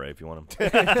right now, Ray, if you want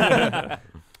him.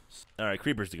 All right,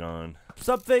 creeper's gone.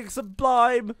 Something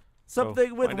sublime.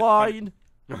 Something with find it,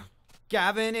 wine.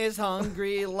 Gavin is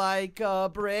hungry like a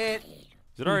Brit.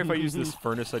 is it alright if I use this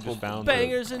furnace I just found?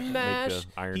 Bangers and make mash. the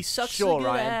iron? He sucks Sure, a good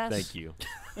Ryan. ass. Thank you.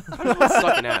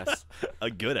 Sucking ass. A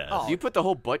good ass. Oh. Do you put the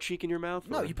whole butt cheek in your mouth?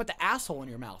 No, or- you put the asshole in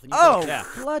your mouth. And you Oh, go, Yeah.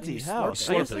 bloody You hell. slurp it. I guess that's a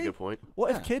Seriously? good point.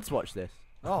 What Yeah. if kids watch this?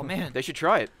 Oh, man. They should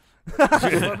try it.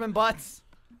 Slurping butts.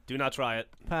 Do not try it.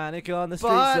 Panic on the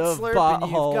streets Butt of slurping. You've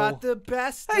Butthole. got the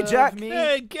best Hey, of Jack. me.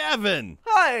 Hey, Gavin.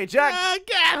 Hi, Jack.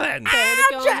 Gavin. Panic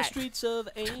on the Jack. streets of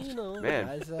anal. Man.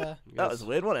 Guys, That was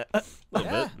weird, wasn't it?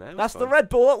 little yeah. bit. That was That's the fun. Red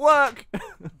Bull at work.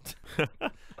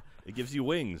 It gives you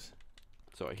wings.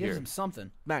 So I Gives hear. him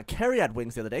something. Man, Kerry had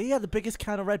wings the other day. He had the biggest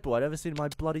can of Red Bull I'd ever seen in my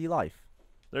bloody life.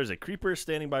 There's a creeper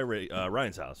standing by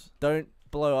Ryan's house. Don't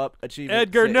blow up achievement.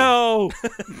 Edgar, City. no!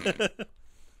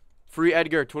 Free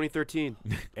Edgar 2013.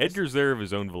 Edgar's there of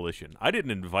his own volition. I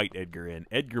didn't invite Edgar in.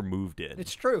 Edgar moved in.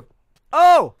 It's true.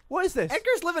 Oh, what is this?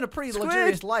 Edgar's living a pretty Squid.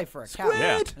 luxurious life for a cow. Squid.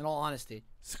 Yeah. In all honesty.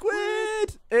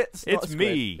 Squid. It's not It's squid.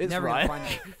 me. It's Never Ryan. gonna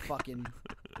find that fucking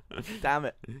Damn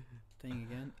it. thing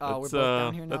again. Oh, we're That's, both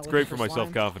down here now. that's looking great for my slime?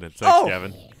 self-confidence. Thanks, Oh!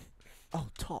 Gavin. Oh,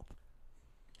 top.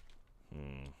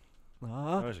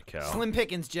 There's a cow. Slim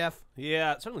pickings, Jeff.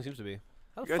 Yeah, it certainly seems to be.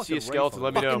 How the You guys fuck see a did Ray skeleton, find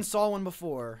let me it? know. Fucking saw one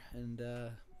before, and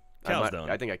Cow's down.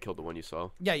 I think I killed the one you saw.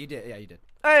 yeah, you did. Yeah, you did.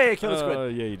 Hey, kill the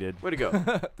squid. Yeah, you did. Way to go. Did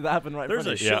that happen right in There's front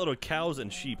a of you? Yeah. shitload of cows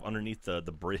and sheep underneath the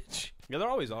bridge. Yeah, there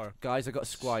always are. Guys, I got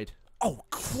squide. Oh,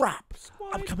 crap.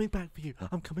 I'm coming back for you.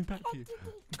 I'm coming back for you.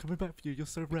 I'm coming back for you. You're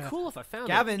so rare. Cool if I found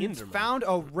Gavin's an Enderman. found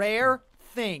a rare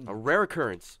thing. A rare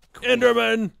occurrence.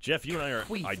 Enderman! Jeff, you and I are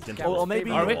Please, identical. or maybe-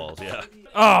 Our Are we? walls, yeah.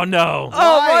 Oh, no.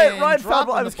 Oh, Ryan, Ryan found dropping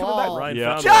what I the was coming ball. back. Ryan Yeah.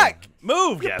 found Jack! one.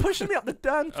 Move, You're Gavin. pushing me up the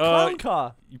damn clown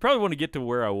car. You probably want to get to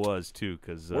where I was, too,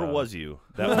 because... Where was you?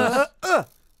 That was...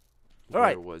 All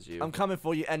right. Where was you? I'm coming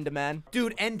for you, Enderman.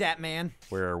 Dude, end that, man.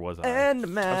 Where was I?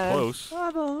 Enderman. That's close.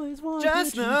 I've always wanted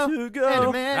Just know, you to go.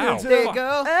 Enderman, Ow. there you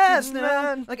go. Just know,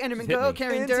 Enderman. like Enderman Hit go, me.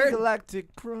 carrying dirt.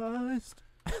 Intergalactic Christ.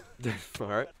 All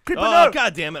right. Creeper, Oh, no.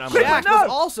 God damn it. I'm Jack no. was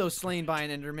also slain by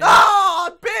an Enderman.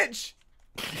 Oh, bitch.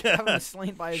 Gavin was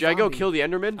slain by a Should I go zombie. kill the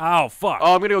Enderman? Oh, fuck.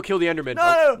 Oh, I'm gonna go kill the Enderman. No,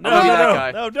 Oh, no, I'm gonna be no, that no.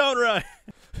 guy. No, don't run.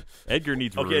 Edgar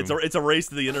needs room. Okay, it's a race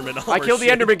to the Enderman. I killed the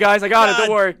Enderman, guys. I got it.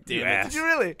 Don't worry. Damn ass. it. Did you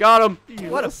really? Got him.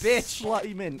 What a little bitch.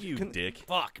 Slutty mint. You dick.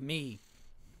 Fuck me.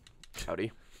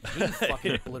 Howdy. He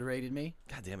fucking obliterated me.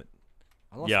 God damn it.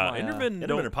 I lost Yeah, my, Endermen Endermen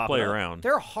don't are popping play up. around.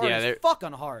 They're hard Yeah, as they're-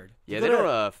 fucking hard. Yeah, You they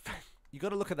gotta- don't. You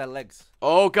gotta look at their legs.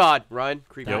 Oh God, Ryan,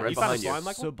 creeping Yo, right you found a behind you. slime,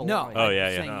 Michael? Sublime. No. Oh, I'm yeah,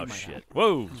 saying yeah. you Oh, might shit. have.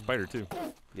 Whoa, spider, too.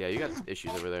 Yeah, you got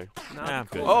issues over there. Nah, I'm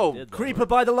good. Oh, Did, though. Creeper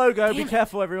by the logo. Be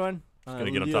careful, everyone.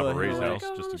 Gonna get on top of Ray's house,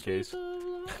 just in case.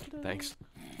 Thanks.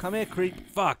 Come here, creep.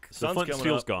 Fuck, the Sun's flint and coming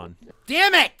steel's up. gone.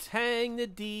 Damn it! Hang the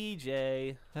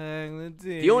DJ. Hang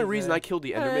the The only reason I killed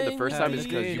the Enderman the first time is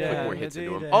because you put more hits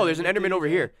into him. Oh, there's an Enderman over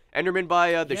here. Enderman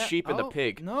by the Yeah, sheep and the oh,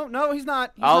 pig. No, he's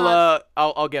not. He's not.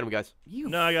 I'll get him, guys. You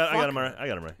No, I got him fucker. right. I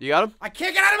got him right. You got him? I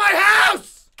can't get out of my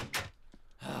house!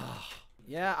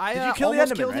 Yeah, I Did you kill the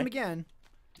almost Enderman, killed him Ray? again.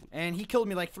 And he killed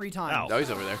me like 3 times. Ow. No, he's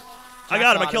over there. I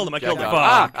got him. I got killed him. him. I Jack killed him.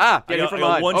 got him. Fuck. Get I him from got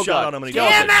behind. one Oh, shot God. on him and he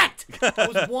Damn got it! I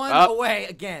was one Up. away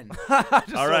again.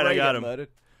 All right, I got him.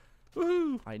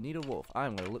 Woohoo! I need a wolf.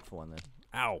 I'm gonna look for one then.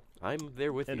 Ow. I'm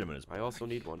there with Enderman you. is- I also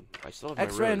need one. I still have my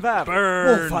X-ray ruin. and Vav.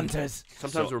 Burn. Wolf hunters.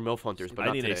 Sometimes So, we're MILF hunters, but I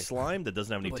not need today. a slime that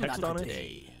doesn't have any But text not on it.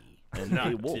 today. And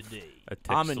a wolf. A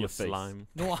I'm in your textless face. slime.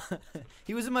 No,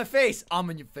 he was in my face. I'm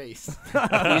in your face.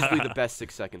 Easily the best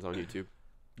 6 seconds on YouTube,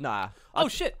 Nah. Oh,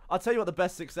 shit. I'll tell you what the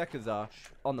best 6 seconds are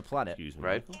on the planet. Excuse me.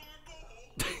 right? Saw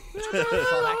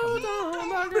that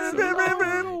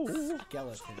coming.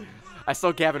 Skeleton. I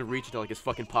saw Gavin reach into like his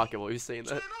fucking pocket while he was saying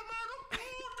that.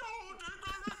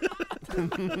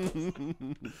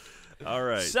 All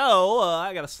right. So,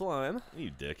 I got a slime.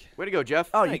 You dick. Way to go, Jeff.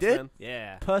 Oh, you Thanks, did? man.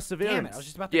 Yeah. Perseverance. Damn it! I was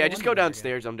just about to. Yeah, go just go under there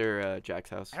downstairs under Jack's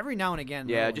house. again. Every now and again.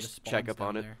 Yeah, another one just check spawns up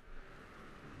on down it. there.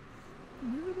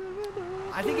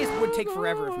 I think it would take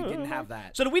forever if we didn't have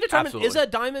that. So, did we determine, is Absolutely. a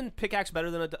diamond pickaxe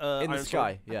better than a In the iron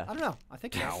sky, sword? yeah. I don't know. I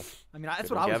think so. I mean, that's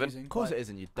Good what one, I was Gavin. using. Of course but it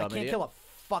isn't, you I dumb can't idiot. kill a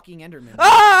fucking Enderman.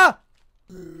 Ah!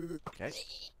 Okay.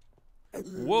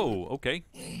 Whoa, okay.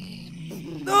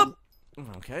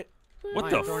 Okay. What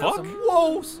Fine, the throwing out fuck? some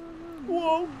woes.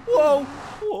 Whoa, whoa,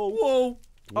 whoa, whoa.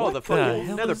 Oh, the the fucking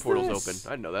hell nether is portal's this?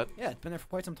 open. I didn't know that. Yeah, it's been there for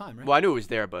quite some time, right? Well, I knew it was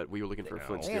there, but we were looking for a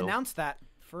flint They steel. announced that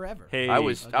forever. Hey, I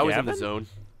was in the Gavin? zone.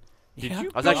 Did Yeah.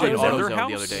 you? I was actually in build another AutoZone the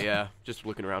house? other day. Yeah, just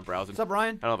looking around browsing. What's up,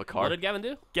 Ryan? I don't have a What car. did Gavin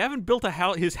do? Gavin built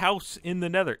his house in the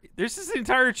Nether. There's this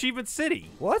entire achievement city.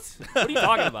 What? What are you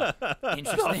talking about?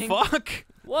 Interesting. Fuck.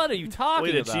 What are you talking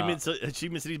Wait, about?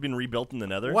 Achievement City's been rebuilt in the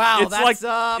Nether? Wow, It's that's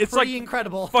like- it's pretty like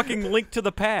incredible. Fucking Link to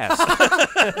the Past.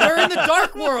 We're in the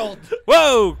dark world.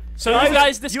 Whoa. So you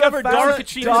guys discovered found Dark it.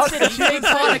 Achievement Dark City.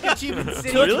 Sonic Achievement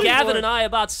City. Took Gavin and I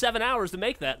about 7 hours to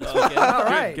make that. All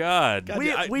right. God.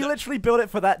 We literally built it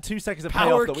for that 2 seconds of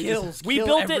Power payoff that we kills. just. We kill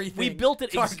built it. everything. We built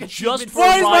it Dark just Achievement for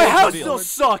Why does my Ryan to house build. still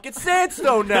suck? It's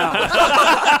sandstone now.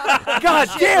 God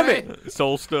damn it!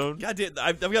 Soulstone. God damn,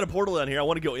 I've got a portal down here. I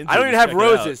want to go into. I don't it even and have check it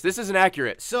out. roses. This isn't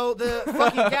accurate. So the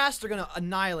fucking ghast are gonna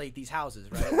annihilate these houses,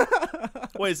 right?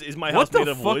 Wait, is my house What made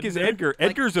the of fuck wood? is then? Edgar? Like,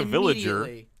 Edgar's a villager.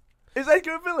 immediately. Is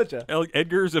Edgar a villager?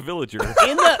 Edgar's a villager.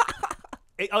 In the.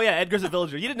 Oh yeah, Edgar's a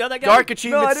villager. You didn't know that guy? Dark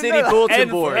Achievement I didn't City know that. bulletin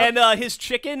board. And his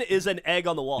chicken is an egg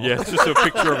on the wall. Yeah, it's just a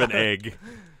picture of an egg,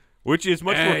 which is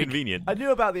much more Egg. convenient. I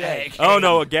knew about the egg. Oh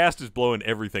no, a ghast is blowing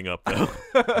everything up though.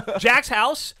 Jack's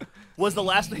house was the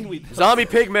last thing we built. Zombie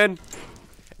pigmen.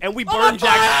 And we burned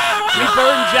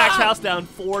Jack's house down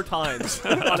 4 times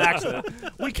on accident.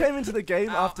 We came into the game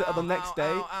after the ow, next day,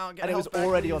 ow, get and it was help back,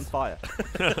 already please. on fire.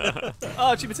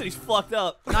 Oh, Achievement City's fucked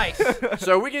up. Nice.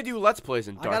 So we're gonna do Let's Plays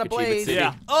in I Dark got a Achievement blaze. City.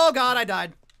 Yeah. Oh god, I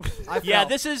died. I Yeah, fell,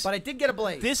 this is- But I did get a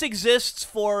blaze. This exists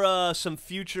for some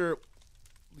future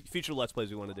Let's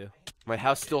Plays we want to do. My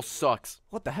house still sucks.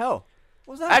 What the hell?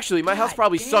 What was that? Actually, my house God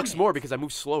probably damn sucks it. more because I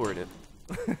move slower in it.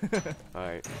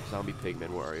 Alright, zombie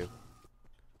pigmen, where are you?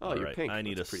 Oh, All you're right, pink. I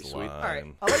need That's a pretty slime. sweet. right.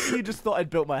 I like that you just thought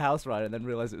I'd built my house right and then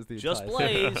realized it was the Just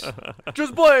entire Blaze.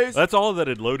 Just Blaze! That's all that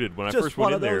had loaded when I Just first one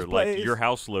went in of there. those Like plays. your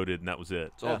house loaded, and that was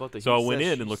it. It's all about the So I he went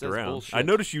says, in she and looked says around. bullshit. I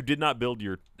noticed you did not build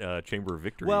your chamber of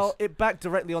victories. Well, it backed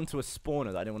directly onto a spawner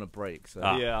that I didn't want to break. So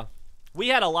Ah. Yeah. We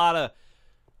had a lot of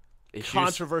Issues.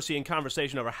 controversy and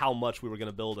conversation over how much we were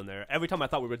going to build in there. Every time I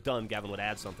thought we were done, Gavin would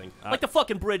add something. Like the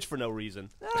fucking bridge for no reason.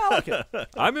 I like it.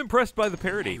 I'm impressed by the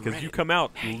parody because you come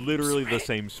out literally the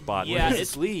same spot. Yeah, does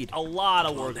it's this lead? a lot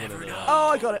of work into it. Oh,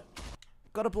 I got it.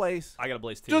 Got a blaze. I got a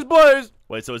Blaze too. Just Blaze!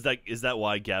 Wait, so is that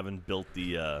why Gavin built the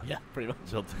Yeah, pretty much.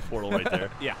 built the portal right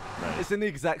there? Yeah. Nice. It's in the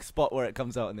exact spot where it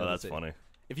comes out in the Oh, other that's city. funny.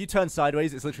 If you turn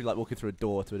sideways, it's literally like walking through a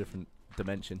door to a different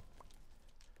dimension.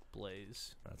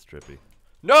 Blaze. That's trippy.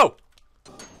 No!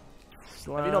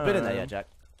 Have you not been in there yet, Jack?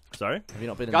 Sorry? Have you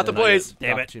not been in Got there? the blaze. Damn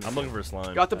Dark it! Achievement I'm looking for a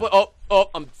slime. Got the Blaze. Oh,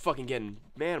 I'm fucking getting.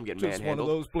 Man, I'm getting Just one of manhandled.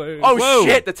 those blazes. Oh Whoa.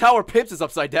 shit, the Tower Pimps is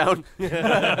upside down.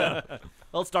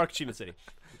 Well, it's Dark Achievement City.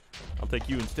 I'll take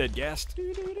you instead, Ghast.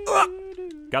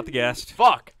 Got the Ghast.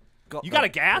 Fuck. You got the a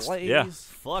ghast? blaze. Yeah.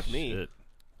 Fuck me. Shit.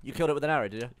 You killed it with an arrow,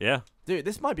 did you? Yeah. Dude,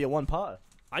 this might be a one-parter.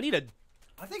 I need a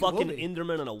I think fucking we'll be.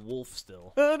 Enderman and a wolf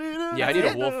still. Yeah, I need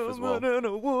a wolf as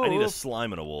well. I need a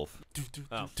slime and a wolf.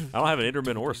 Oh. I don't have an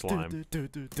Enderman or a slime.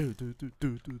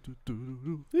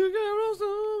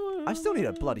 I still need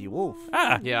a bloody wolf.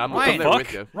 Ah. Yeah, I'm Ryan. there Fuck.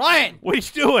 with you. Ryan, What are you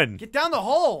doing? get down the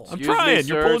hole. I'm Excuse me, trying.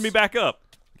 You're pulling sirs. me back up.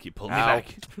 Keep pulling me Ow.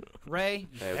 back. Ray,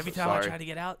 Hey, I'm every so time I sorry. try to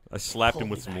get out, I slapped Pull him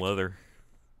with me some back. leather.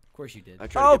 of course you did. I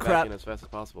try to Oh, get crap. back in as fast as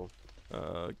possible.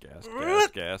 Ghast. Where's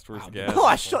the Ghast? Oh,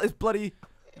 I shot this bloody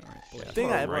thing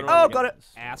at him. right. Oh, got it.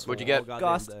 Asshole. What'd you get? all goddamn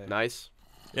Ghast. day. Nice.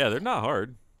 Yeah, they're not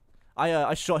hard.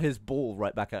 I shot his ball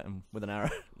right back at him with an arrow.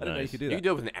 I didn't know you Nice. could do You that. can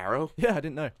do it with an arrow. Yeah, I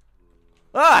didn't know.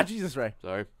 Ah, Jesus, Ray.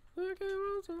 Sorry.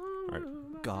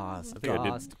 Ghast, I think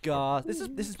I did- Ghast. This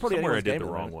is probably Somewhere I anyone's did game the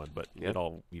at wrong moment. one, but Yeah. it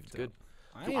all evens It's good.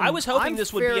 I was hoping I'm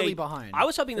this would be fairly a. behind. I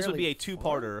was hoping this would be Fairly a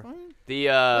two-parter. The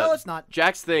No, it's not.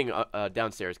 Jack's thing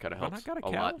downstairs kind of Oh, I helps got a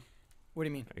a cow? lot. What do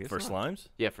you mean? I guess For not. slimes?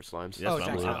 Yeah, for slimes. Yes, Oh, I'm-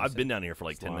 Jack's I've house. been down here for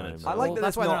like 10 Slime. minutes. I like Well, that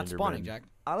that's why it's they're not not spawning, Enderman. Jack.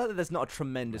 I like that there's not a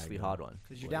tremendously hard one.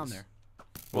 Because you're down there.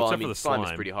 Well, I except for mean, the slime is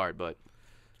slime. pretty hard, but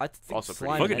I think Also pretty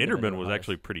slime easy. and Fucking Enderman Enderman are was the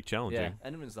actually pretty challenging. Yeah,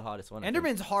 Enderman's the hardest one. I think.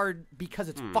 Enderman's hard because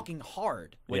it's fucking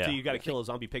hard. Wait Yeah. till you got to kill a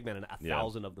zombie pigman and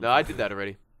 1,000 of them. no, I did that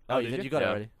already. Oh, you did? You got it Yeah.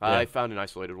 already. I found an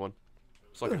isolated one.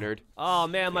 It's like a nerd. Oh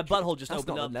man, my butthole just That's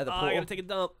opened not up. the nether Oh, I portal. gotta take a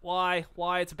dump. Why?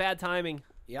 Why? It's bad timing.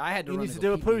 Yeah, I had to You run need to go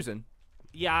do a pee-pee. poozing.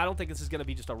 Yeah, I don't think this is gonna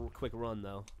be just a quick run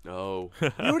though. No.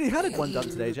 You already had one done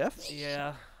today, Jeff.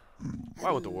 Yeah.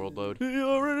 Why would the world load? He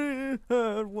already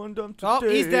had one done today. Oh,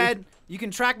 he's dead. You can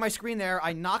track my screen there.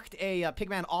 I knocked a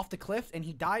pigman off the cliff, and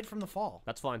he died from the fall.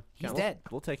 That's fine. He's Yeah, dead.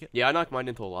 We'll take it. Yeah, I knocked mine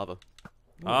into lava.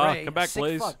 Ah, Ray, come back, sick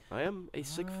Blaze. fuck. I am a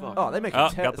sick fuck. Oh, they make Ah,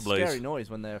 a got the blaze. scary noise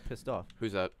when they're pissed off.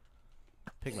 Who's that?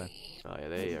 Pigman. Oh yeah,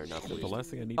 they are not The pleased.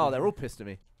 last thing I need. Oh, they're all pissed at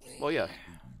me. Well, yeah.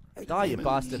 Die, you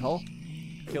bastard hole.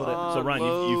 Killed it. So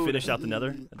Ryan, you finished out the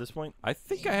Nether at this point? I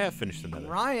think I have finished another.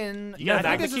 Ryan, You got a I think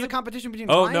magma this is a cube? competition between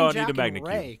Oh, Ryan, no, I need Jack, a magna and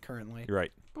cube. Ray currently. You're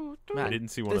right. Man, I didn't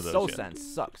see one this of soul those yet. sand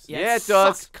sucks. Yeah, it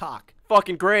sucks does. cock.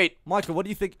 Fucking great. Michael, what do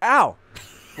you think? Ow!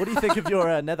 What do you think of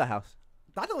your nether house?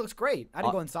 I thought it looks great. I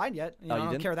didn't go inside yet. You know, you I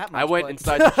don't didn't? care that much. I went but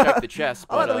inside to check the chest,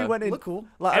 I like but that we went in. look cool.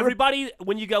 Like, Everybody,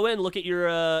 when you go in, look at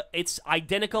your. It's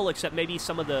identical, except maybe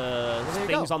some of the there you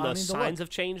things go. on I the don't need to signs look. have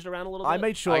changed around a little bit. I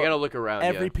made sure I gotta look around.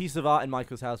 every yeah. piece of art in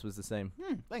Michael's house was the same,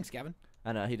 Thanks, Gavin.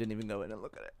 and he didn't even go in and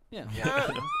look at it.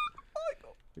 Yeah.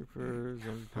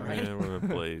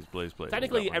 Blaze.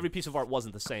 Technically, every piece of art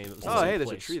wasn't the same. It was the Oh, same hey, there's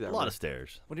a place. tree there. A lot of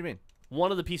stairs. What do you mean?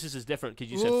 One of the pieces is different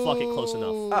because you said "fuck it" close enough.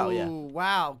 Oh, yeah.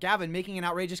 Wow, Gavin making an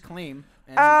outrageous claim.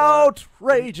 And,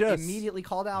 Outrageous! Immediately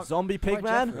called out. Zombie Poor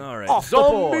pigman. Jeffrey. All right. Off the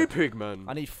Zombie board. pigman.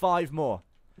 I need 5 more.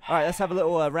 All right, let's have a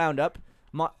little roundup.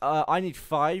 I need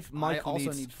 5. Michael also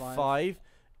needs need 5. 5.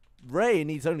 Ray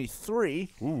needs only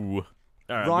 3. Ooh. All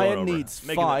right, I'm Ryan going over. needs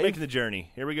making 5. making the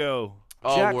journey. Here we go.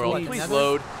 Oh, Jack world, needs please another-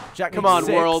 load. Jack Come needs on,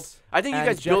 6, world. I think you and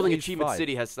guys Jeff building needs Achievement 5.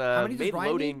 City has many does made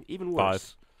Ryan loading even 5.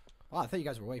 worse. Wow, I thought you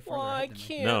guys were way farther Why ahead than me.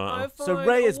 can't No. I So find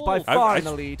Ray a is by wolf? far I- in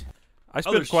the lead. I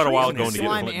spent there's quite a while trees in going this to get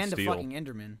Slime flint and and a steel. fucking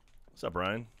Enderman. What's up,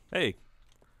 Ryan? Hey,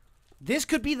 This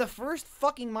could be the first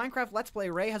fucking Minecraft Let's Play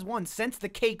Ray has won since the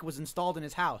cake was installed in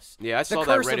his house. Yeah, I The saw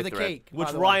that curse Reddit of the thread. cake. Which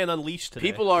by the way. Ryan unleashed today.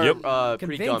 People are Yep. pretty dumb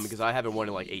Convinced. because I haven't won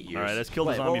in like 8 years. All right, let's kill the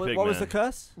Wait, zombie what, pig what was man. the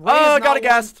curse? Ray Oh, has I got not a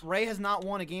guest. Ray has not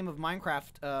won a game of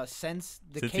Minecraft since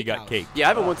the since cake he got house. cake. Yeah, I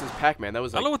haven't won since Pac-Man. That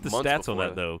was I like don't know what the months stats on before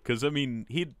that though, because I mean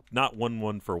he'd not won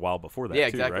one for a while before that. Yeah,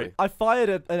 too, exactly. Right? I fired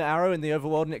an arrow in the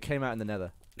overworld and it came out in the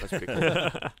nether. That's pretty cool.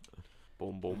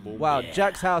 Boom, boom, boom. Wow,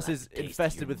 Jack's house is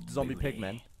infested with zombie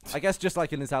pigmen. I guess just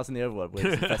like in his house in the overworld where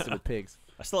it's infested with pigs.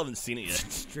 I still haven't seen it yet.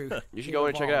 It's true. You should go in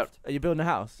and check it out. Are you building a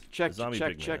house? Check, Zombie check,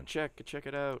 pig check, man. check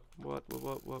it out. What's it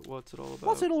all about? What's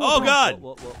it all Oh about? God!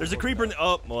 Whoa, whoa, There's a creeper in the.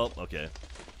 Oh, well, okay.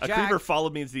 A Jack. creeper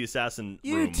followed me into the assassin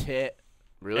You room, tit.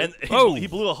 Really? and Oh. he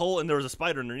blew a hole, and there was a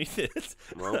spider underneath it.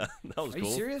 Well, that was Are cool.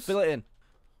 you serious? Fill it in.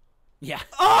 Yeah.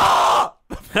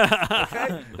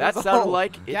 that sounded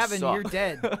like it Gavin, sucked. you're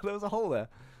dead. There was a hole there.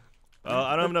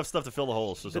 I don't have enough stuff to fill the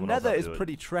hole, so The someone else nether has is to do it.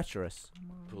 pretty treacherous.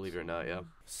 Believe it or not, yeah.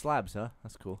 Slabs, huh?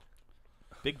 That's cool.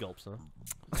 Big gulps, huh?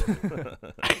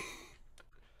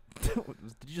 Did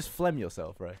you just phlegm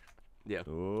yourself, Ray? Yeah,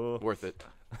 Ooh. worth it.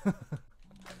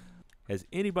 Has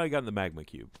anybody gotten the magma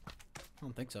cube? I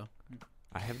don't think so.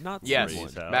 I have not Yes, seen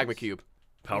Ray's one. house. Magma Cube.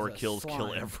 Power He's a kills kill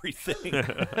slime. everything.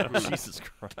 Jesus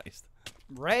Christ.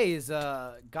 Ray's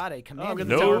got a command. getting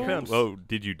the tower No. pimps. Oh,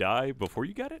 did you die before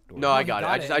you got it? Or- No, I he got it.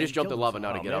 got I it just and jumped killed in lava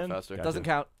now to himself. get Oh, out man. faster. Gotcha. Doesn't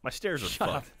count. My stairs are Shut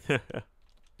up. fucked.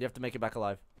 You have to make it back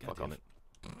alive. Fuck Damn off. it.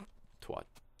 Twat.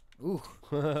 Ooh.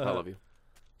 I love you.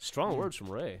 Strong words from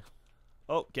Ray.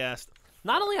 Oh, gassed.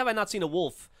 Not only have I not seen a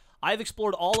wolf, I've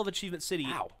explored all of Achievement City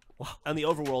Ow. and the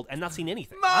overworld and not seen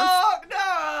anything.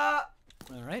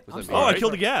 All right. Was I'm that Oh, I Alright.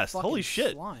 killed a ghast. fucking Holy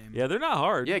shit. Slime. Yeah, they're not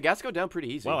hard. Yeah, gas go down pretty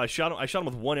easy. Wow, I shot him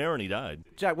with one arrow and he died.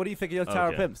 Jack, what do you think of your tower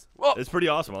Okay. pimps? Whoa, It's pretty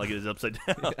awesome. I like it. It's upside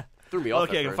down. threw me off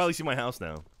Okay, I at can first. finally see my house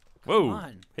now. Whoa. Come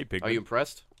on. Hey, pig. Are you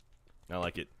impressed? I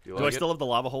like it. You Do like I it? still have the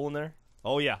lava hole in there?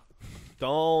 Oh yeah.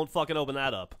 Don't fucking open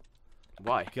that up.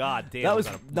 Why? God damn. That was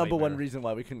is a number one nightmare. reason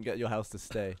why we couldn't get your house to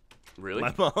stay. Really?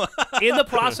 My mom. In the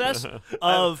process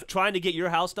of trying to get your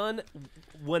house done,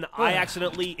 when I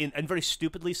accidentally and very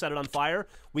stupidly set it on fire,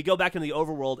 we go back into the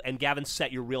overworld and Gavin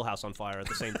set your real house on fire at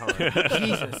the same time.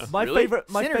 Jesus. My Really? favorite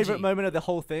Synergy. moment of the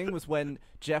whole thing was when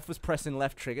Jeff was pressing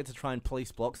left trigger to try and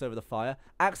place blocks over the fire,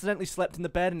 accidentally slept in the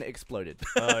bed and it exploded.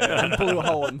 And blew a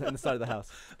hole in the side of the house.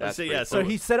 That's So, pretty yeah, So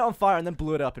he set it on fire and then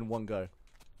blew it up in one go.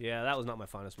 Yeah, that was not my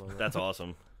finest moment. That's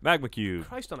awesome. Magma cube.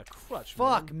 Christ on a crutch.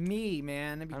 Fuck man. me,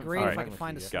 man. It'd be I'm great fine. if I Alright. could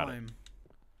find a Got it. slime.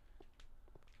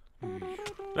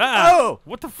 Ah! Oh!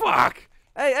 What the fuck?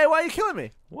 Hey, why are you killing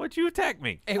me? Why'd you attack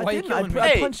me? Hey, I why are you didn't. killing me? I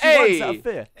Hey, punched you once hey! out of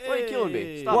fear. Why are you killing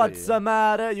me? Stop What's it. the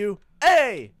matter, you?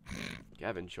 Hey!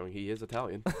 Gavin showing he is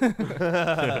Italian.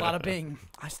 Bada bing.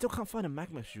 I still can't find a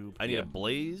magma cube. I need a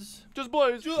blaze, Just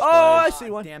blaze. Oh, I see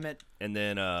one. Damn it. and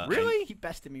then Really? He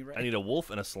bested me, right? I need a wolf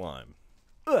and a slime.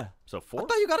 Ugh. So I 4?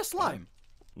 thought you got a slime.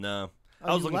 No, Oh,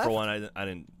 I was you looking for left? one. I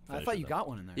didn't. I finish thought it, you though. got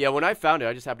one in there. Yeah, when I found it,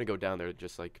 I just happened to go down there,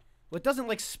 just like. Well, it doesn't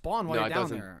like spawn while No, you're it down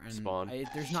doesn't there. And spawn.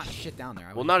 there's not shit down there. I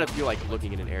Well, would've not found if you're like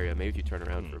looking in an area. Maybe if you turn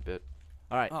around for a bit.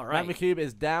 All right, All right. magma cube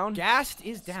is down. it. Gast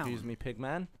is down. Excuse me,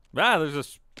 pigman. Ah, there's a.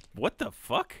 What the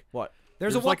fuck? What?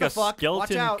 There's a There's what like the a fuck. Watch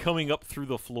skeleton out. coming up through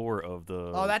the floor of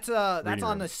the. Oh, that's reading on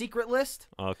room. the secret list.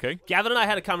 Okay. Gavin and I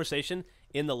had a conversation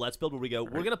in the Let's Build where we go,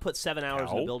 we're going to put 7 hours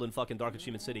Ow. to build in fucking Dark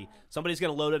Achievement City. Somebody's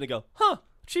going to load it and go, huh,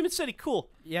 Achievement City, cool.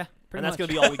 Yeah, pretty And that's much. going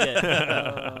to be all we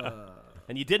get.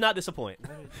 And you did not disappoint.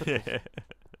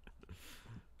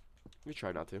 We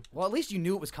try not to. Well, at least you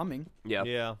knew it was coming. Yeah.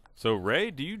 Yeah. So Ray,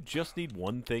 do you just need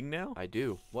one thing now? I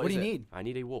do. What do is you it? need? I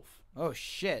need a wolf. Oh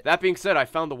shit. That being said, I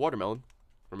found the watermelon.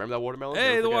 Remember that watermelon? Hey,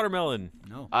 Never the forget. watermelon.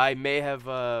 No. I may have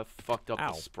fucked up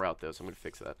Ow. the sprout though, so I'm gonna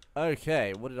fix that.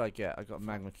 Okay, what did I get? I got a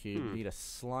magma cube. Need a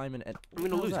slime and. I'm what gonna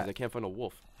the hell lose is because I that? can't find a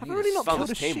wolf. Have I I really not Found killed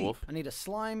a this tame sheep? wolf. I need a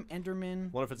slime,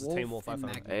 Enderman. Wonder if it's a tame wolf I and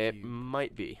found. magma It cube.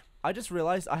 might be. I just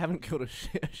realized I haven't killed a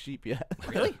sheep yet.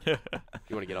 Really? You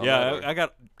wanna get on that? Yeah, or- I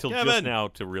got till Yeah, just man. now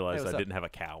to realize Hey, what's I up? didn't have a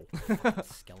cow.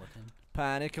 Skeleton.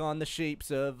 Panic on the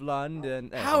sheeps of London.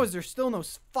 There How we is there still no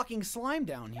fucking slime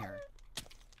down here?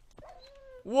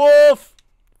 Wolf!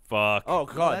 Fuck. go. Oh Well,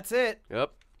 god. that's it.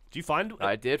 Yep, Did you find?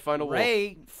 I did find a wolf.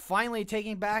 Ray finally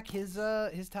taking back his tower.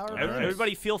 of defense.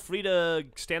 Everybody feel free to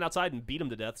stand outside and beat him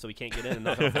to death so he can't get in and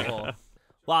knock off the wall.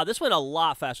 Wow, this went a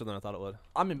lot faster than I thought it would.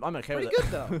 I'm okay Pretty with it.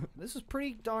 good though. This is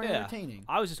pretty darn Yeah. entertaining.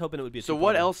 I was just hoping it would be a So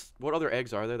what two-parter. else? What other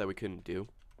eggs are there that we couldn't do?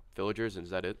 Villagers, and is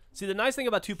that it? See, the nice thing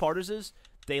about two-parters is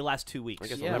they last 2 weeks. I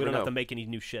guess I'll we never don't have know. to make any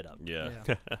new shit up. Yeah.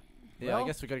 Yeah. Yeah, I Well-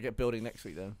 guess we gotta get building next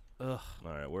week then. Ugh.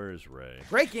 All right, where is Ray?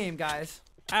 Great game, guys.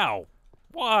 Ow.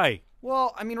 Why?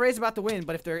 Well, I mean, Ray's about to win,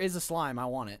 but if there is a slime, I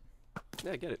want it.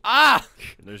 Yeah, get it. Ah!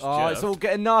 There's Oh, Jeff. it's all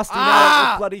getting nasty now.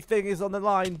 Ah! The bloody thing is on the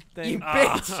line. You Thing.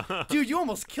 bitch! Dude, you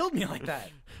almost killed me like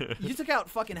that. You took out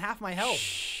fucking half my health.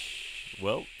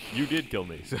 Well, you did kill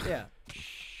me. So. Yeah.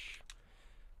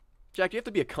 Jack, you have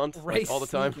to be a cunt Ray like, all the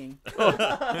time. sneaking.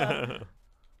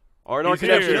 R&R He's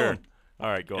connection. here. All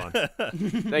right, go on.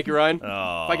 Thank you, Ryan.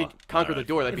 Oh, If I could conquer the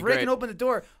door, that'd If be Ray great. can open the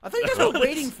door, I thought you guys were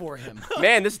waiting for him.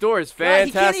 Man, this door is Right,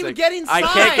 he fantastic. can't even get inside. I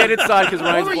can't get inside because What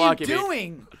Ryan's were you blocking me.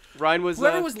 doing? Ryan was.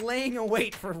 Whoever was laying in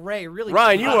wait for Ray really.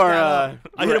 Ryan, you fucked are. that up.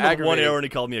 I you hit are him with one aggravating. arrow and he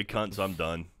called me a cunt, so I'm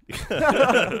done.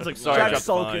 It's like, Sorry, Jack's Jack.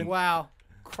 fine. Wow.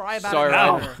 Cry about Sorry, it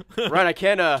Ryan. later. Ryan, I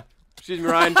can't. Excuse me,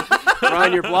 Ryan.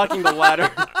 Ryan, you're blocking the ladder.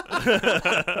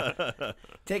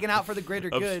 Taken out for the greater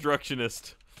good.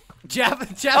 Obstructionist. Jeff.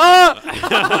 Ah!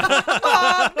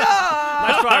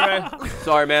 Nice try, Ray.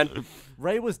 Sorry, man.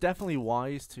 Ray was definitely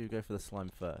wise to go for the slime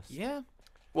first. Yeah.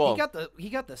 Well, He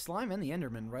got the slime and the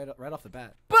Enderman right off the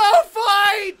bat. bow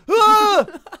fight.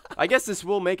 I guess this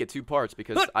will make it 2 parts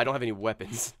because I don't have any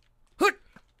weapons.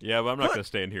 Yeah, but I'm not going to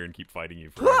stand here and keep fighting you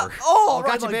forever. Oh,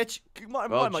 gotcha, bitch.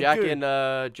 Well, Jack and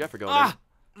Jeff are going Ah.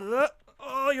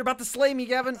 Oh, you're about to slay me,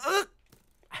 Gavin.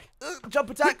 Jump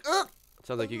attack. in.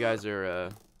 Sounds like you guys are.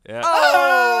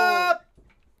 Yeah.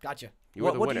 Gotcha. You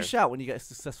were the What do winner. you shout when you get a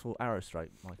successful arrow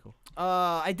strike, Michael?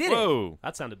 I did it. Whoa.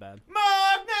 That sounded bad.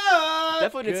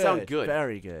 Definitely didn't sound good.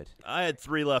 Very good. I had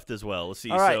 3 left as well. Let's see.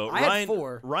 All right, So I had Ryan,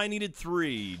 4. Ryan needed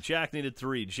 3. Jack needed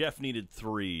 3. Jeff needed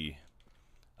 3.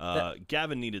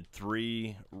 Gavin needed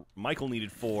 3. Michael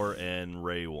needed 4, and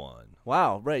Ray won.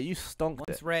 Wow, Ray, you stonked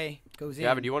Once it. Ray goes in.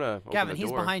 Gavin, do you want to open Gavin, the he's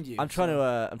door? behind you. I'm trying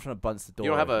to bunch the door. You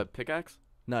don't have a open. pickaxe?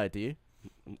 No, do you?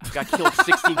 Got killed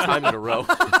 16 times in a row.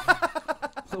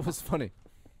 That was funny.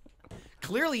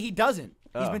 Clearly, he doesn't.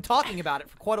 He's Oh. been talking about it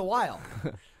for quite a while.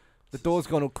 The door's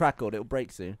gone all crackled. It'll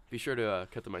break soon. Be sure to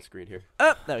cut to my screen here.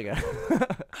 Oh, there we go.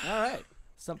 All right.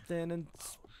 Something and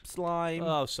slime.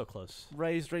 Oh, so close.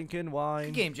 Ray's drinking wine.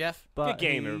 Good game, Jeff. But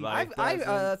game, he everybody. I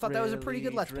doesn't thought that was a pretty good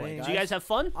really Let's Play, drink. guys. Did you guys have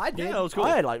fun? I did. Yeah, it was cool.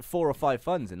 I had like 4 or 5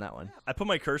 funs in that one. I put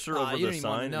my cursor over you the don't even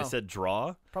wanna sign and know. it said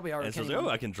draw. Probably already. And it says, can't oh,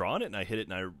 even- I can draw on it. And I hit it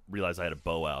and I realized I had a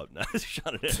bow out. And I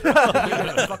shot it in.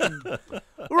 Fucking-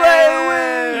 Ray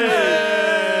wins!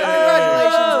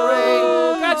 Congratulations,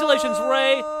 Ray. Congratulations,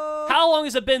 Ray. How long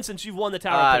has it been since you've won the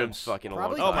Tower I of don't Pimps? fucking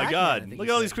Probably long Oh time. my Pac-Man, god. I think Look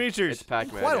you at all said. these creatures. It's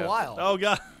Pac-Man. Quite yeah. a while. Oh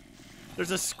god.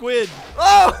 There's a squid.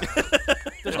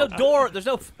 There's no door. There's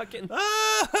no fucking.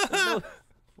 The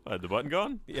button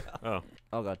gone? Yeah. Oh.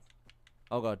 Oh god.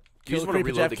 Oh god. You Kill just the wanna creeper,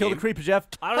 reload Jeff. the Kill the game? creeper, Jeff.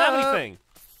 I don't have anything.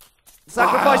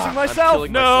 Sacrificing I'm myself.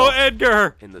 killing No, myself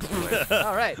Edgar! in this way.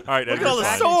 All right. All right, Look at Edgar's all the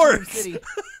fine. swords. City.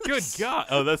 Good God.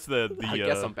 Oh, that's the I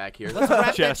guess I'm back here. Let's wrap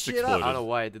that chest shit exploded. up. I don't know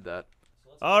why I did that.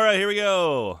 All right, here we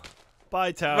go.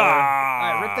 Bye, tower. All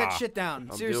right, rip that shit down.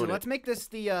 I'm Seriously, doing it. let's make this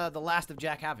the last of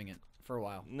Jack having it for a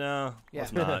while. No, Yeah.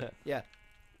 it's not. Yeah.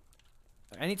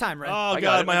 Anytime, Ray. Oh I got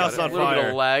god, it, my I got house it. is on A little bit fire.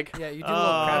 of lag. Yeah, you did a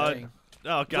little crouching.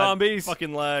 Oh god, Zombies.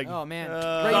 fucking lag. Oh man.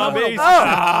 Uh, Ray, you know what zombies. else-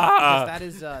 Ah. that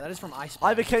is from Ice.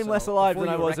 I became less alive than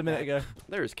I was a a minute ago.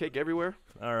 There's cake everywhere.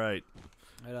 All right.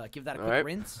 Give that a All quick right.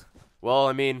 rinse. Well,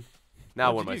 I mean,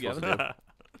 now what am I What'd you supposed do, to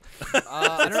do?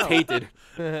 I don't know. Tainted.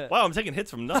 Wow, I'm taking hits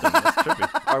from nothing. That's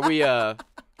trippy. Are we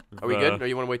Are we good? Or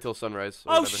you want to wait till sunrise?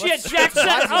 or Oh whatever? shit, Jack said.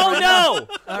 Oh no!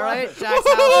 All right, Jack's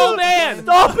Oh house. man!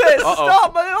 Stop it! Uh-oh.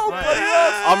 Stop my own bloody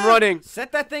ass! I'm running.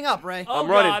 Set that thing up, Ray. Oh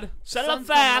I'm running. god! Set it up Sun's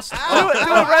fast. coming up. Do it,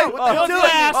 Ow, Ray. ow, what the hell? Do it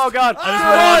fast. Oh god.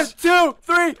 I 1, 2,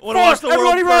 3, wanna 4. watch the world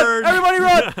Everybody run! burn. Everybody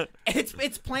run!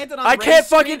 It's planted on. I Ray's can't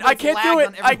screen, fucking- but I it's can't do lagged it.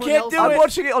 on I everyone can't else's. do I'm it.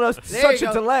 watching it on There such you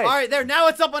a go. delay. All right, there. Now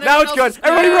it's up on Now everyone it's else's good.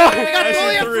 Everybody screen. run. We got I see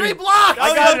only have 3. 3 blocks.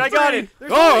 I got it. I got it.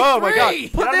 There's Oh only my god. 3.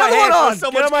 Get Put out of the my other hands. one on. There's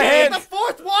so Get much the hands.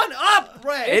 4th one up,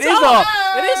 Ray. It is up.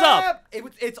 It is up.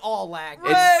 It's all lagged.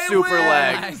 It's super wins.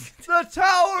 lagged. The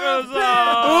Tower of It's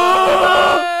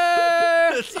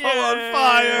Pisa! It's all on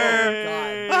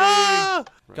fire. Ah!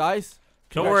 Guys,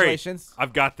 Don't worry. congratulations.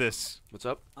 I've got this. What's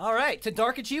up? All right, to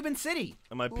Dark Achievement City.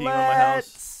 Am I peeing on my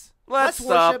house? Let's Let's stop.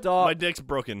 worship. Stop. My dick's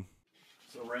broken.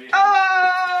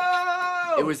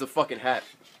 Oh! It was the fucking hat.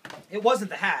 It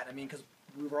wasn't the hat. I mean, because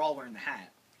we were all wearing the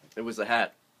hat. It was the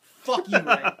hat. Fuck you,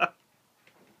 Ray.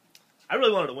 I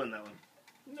really wanted to win that one.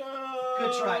 No.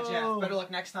 Good try, Jeff. Better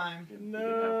luck next time.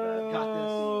 No.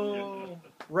 Got this.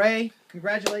 Ray,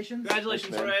 congratulations.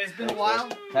 Congratulations, man. Ray. It's been a while,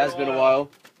 Has been a while.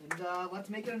 and let's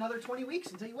make it another 20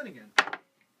 weeks until you win again.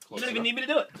 You don't even need me to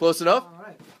do it. Close enough? All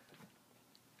right.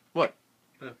 What?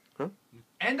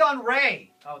 End on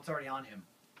Ray. Oh, it's already on him.